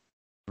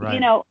 Right. you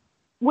know,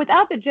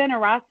 without the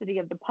generosity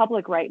of the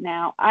public right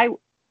now,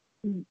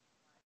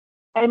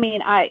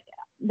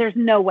 there's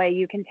no way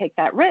you can take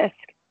that risk.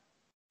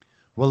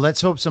 Well,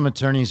 let's hope some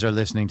attorneys are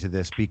listening to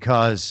this,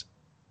 because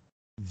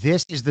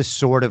this is the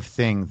sort of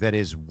thing that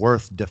is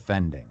worth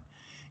defending.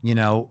 You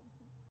know,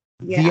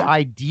 the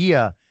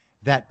idea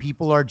that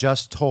people are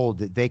just told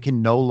that they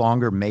can no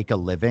longer make a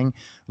living,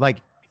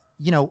 like,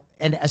 you know,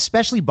 and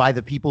especially by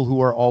the people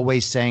who are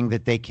always saying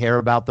that they care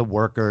about the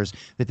workers,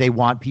 that they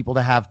want people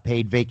to have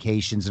paid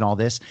vacations and all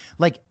this.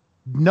 Like,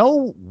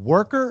 no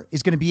worker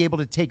is going to be able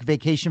to take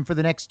vacation for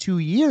the next 2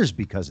 years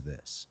because of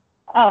this.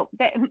 Oh,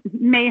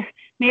 Mayor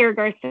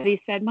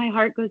Garcetti said, my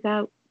heart goes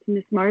out to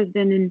Miss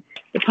Marsden and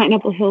the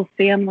Pineapple Hills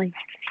family.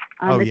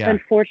 It's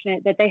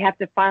unfortunate that they have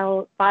to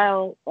file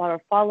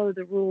or follow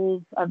the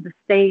rules of the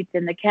state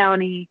and the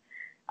county.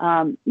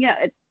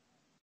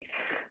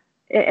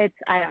 It's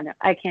I don't know.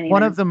 I can't even.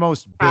 One of the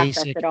most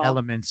basic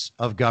elements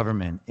of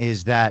government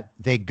is that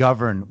they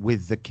govern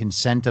with the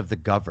consent of the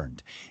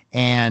governed.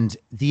 And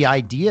the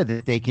idea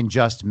that they can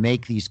just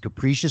make these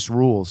capricious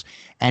rules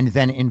and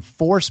then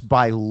enforce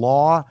by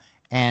law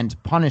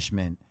and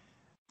punishment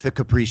the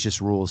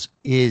capricious rules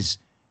is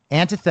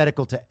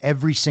antithetical to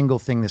every single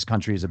thing this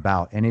country is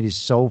about. And it is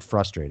so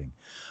frustrating.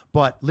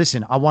 But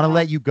listen, I want to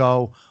let you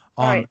go.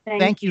 Right,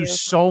 thank you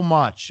so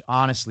much,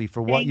 honestly,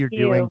 for what you're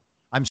doing.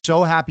 I'm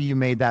so happy you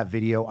made that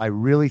video. I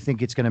really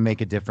think it's going to make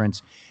a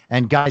difference.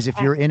 And guys, if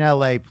you're in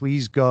LA,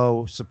 please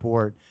go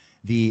support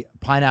the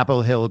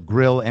Pineapple Hill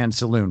Grill and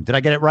Saloon. Did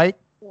I get it right?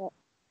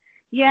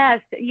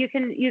 Yes, you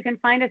can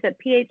find us at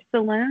PH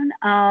Saloon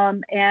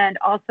and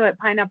also at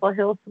Pineapple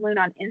Hill Saloon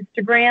on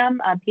Instagram,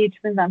 PH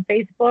Saloon on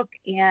Facebook.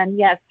 And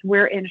yes,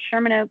 we're in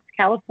Sherman Oaks,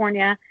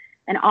 California.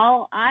 And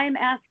all I'm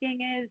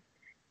asking is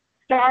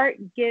start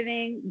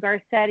giving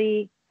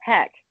Garcetti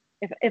heck.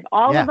 If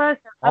all of us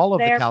are all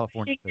up of there, the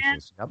California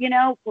officials, you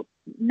know,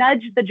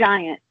 nudge the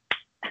giant.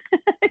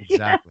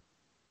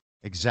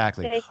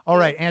 Exactly. All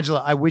right,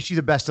 Angela, I wish you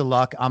the best of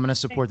luck. I'm going to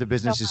support the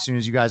business as soon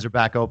as you guys are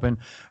back open.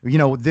 You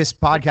know, this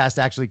podcast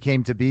actually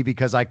came to be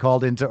because I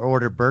called in to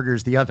order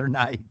burgers the other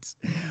night.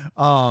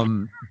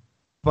 But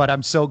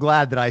I'm so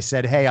glad that I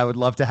said, hey, I would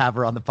love to have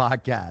her on the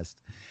podcast.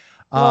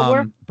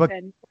 But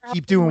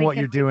keep doing what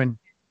you're doing.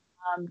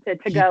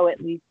 To go at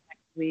least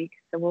next week.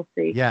 So we'll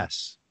see.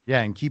 Yes.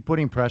 Yeah, and keep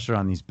putting pressure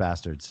on these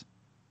bastards.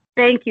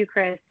 Thank you,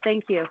 Chris.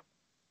 Thank you.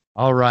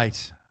 All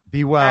right.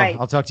 Be well. All right.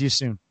 I'll talk to you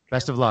soon.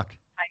 Best of luck.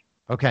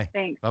 Bye. Okay.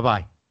 Thanks.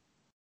 Bye-bye.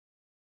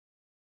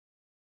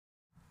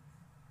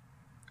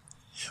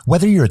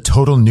 Whether you're a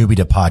total newbie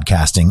to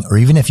podcasting or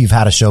even if you've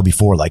had a show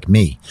before like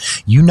me,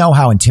 you know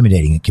how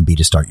intimidating it can be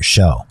to start your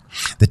show.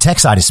 The tech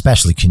side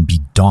especially can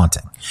be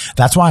daunting.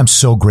 That's why I'm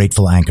so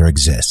grateful Anchor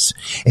exists.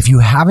 If you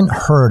haven't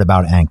heard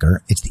about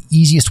Anchor, it's the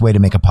easiest way to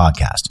make a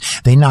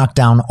podcast. They knock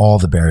down all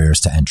the barriers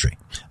to entry.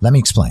 Let me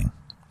explain.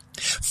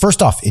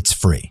 First off, it's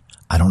free.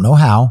 I don't know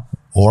how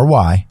or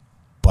why,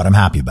 but I'm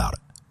happy about it.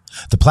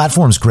 The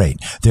platform's great.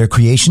 There are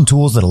creation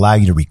tools that allow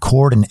you to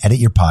record and edit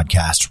your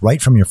podcast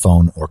right from your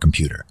phone or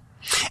computer.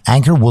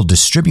 Anchor will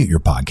distribute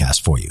your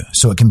podcast for you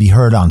so it can be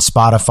heard on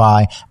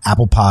Spotify,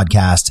 Apple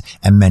Podcasts,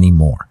 and many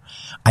more.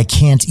 I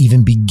can't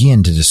even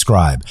begin to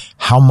describe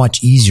how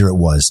much easier it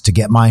was to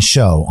get my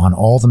show on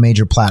all the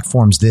major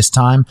platforms this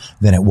time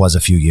than it was a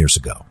few years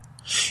ago.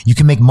 You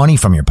can make money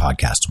from your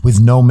podcast with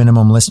no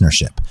minimum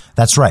listenership.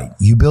 That's right.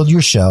 You build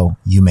your show,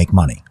 you make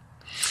money.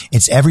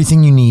 It's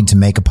everything you need to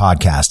make a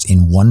podcast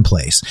in one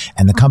place,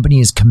 and the company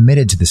is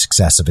committed to the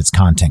success of its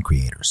content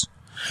creators.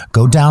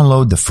 Go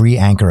download the free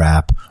Anchor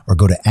app or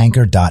go to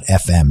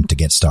anchor.fm to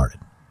get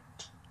started.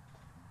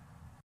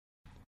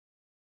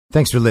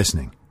 Thanks for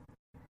listening.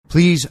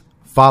 Please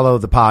follow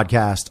the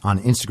podcast on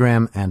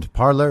Instagram and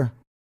Parler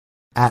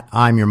at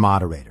I'm Your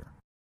Moderator.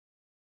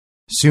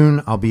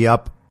 Soon I'll be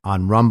up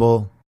on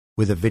Rumble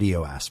with a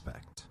video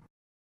aspect.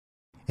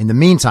 In the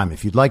meantime,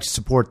 if you'd like to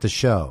support the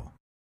show,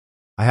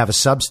 I have a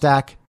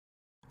Substack,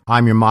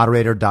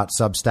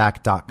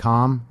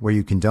 imyourmoderator.substack.com, where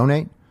you can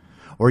donate,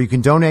 or you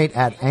can donate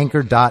at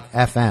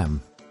anchor.fm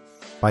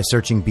by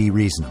searching Be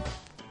Reasonable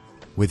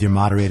with your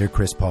moderator,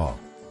 Chris Paul.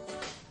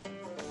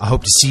 I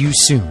hope to see you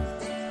soon.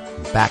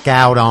 Back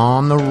out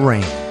on the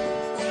range.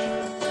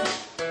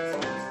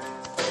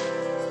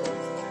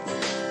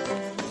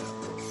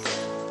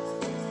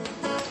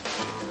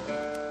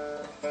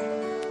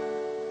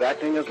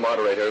 Acting as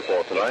moderator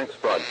for tonight's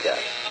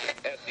broadcast.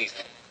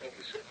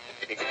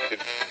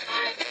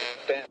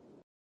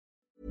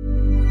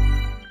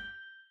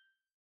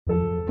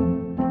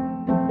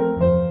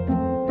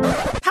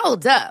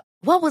 Hold up.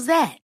 What was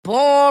that?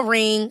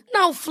 Boring.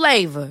 No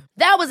flavor.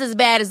 That was as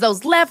bad as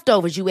those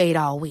leftovers you ate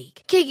all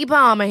week. Keke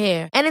Palmer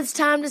here, and it's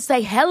time to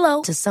say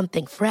hello to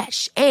something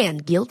fresh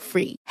and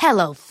guilt-free.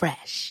 Hello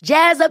Fresh.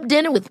 Jazz up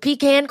dinner with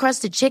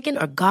pecan-crusted chicken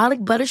or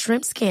garlic butter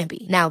shrimp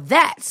scampi. Now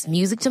that's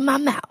music to my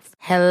mouth.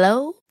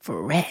 Hello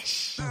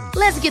Fresh.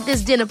 Let's get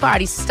this dinner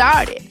party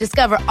started.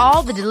 Discover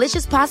all the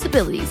delicious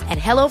possibilities at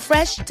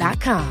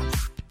HelloFresh.com.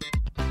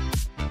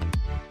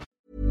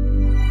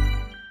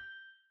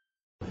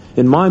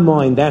 In my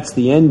mind, that's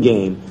the end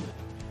game.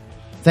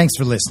 Thanks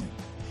for listening.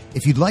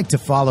 If you'd like to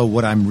follow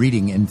what I'm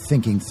reading and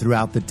thinking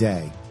throughout the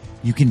day,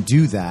 you can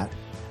do that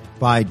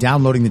by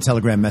downloading the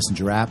Telegram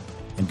Messenger app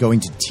and going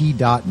to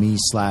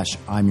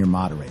t.me/I'm your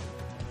moderator.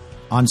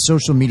 On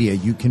social media,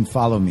 you can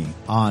follow me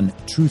on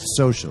Truth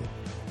Social,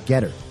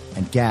 Getter,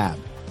 and Gab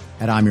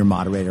at I'm your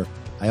moderator.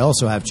 I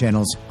also have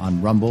channels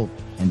on Rumble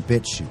and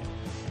BitChute.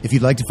 If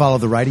you'd like to follow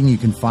the writing, you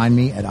can find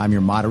me at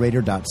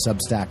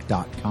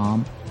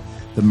imyourmoderator.substack.com.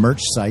 The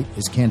merch site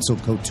is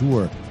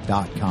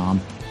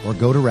cancelcouture.com, or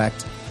go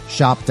direct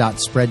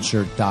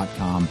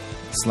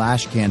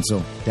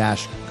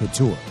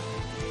shop.spreadshirt.com/cancel-couture.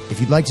 If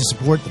you'd like to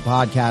support the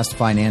podcast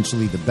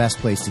financially, the best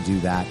place to do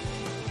that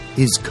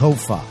is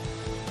Ko-Fi.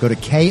 Go to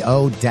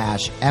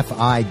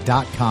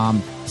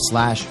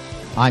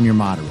ko-fi.com/I'm your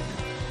moderator.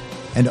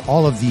 And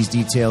all of these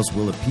details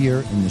will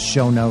appear in the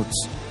show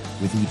notes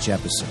with each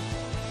episode.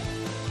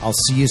 I'll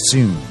see you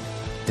soon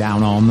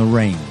down on the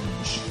range.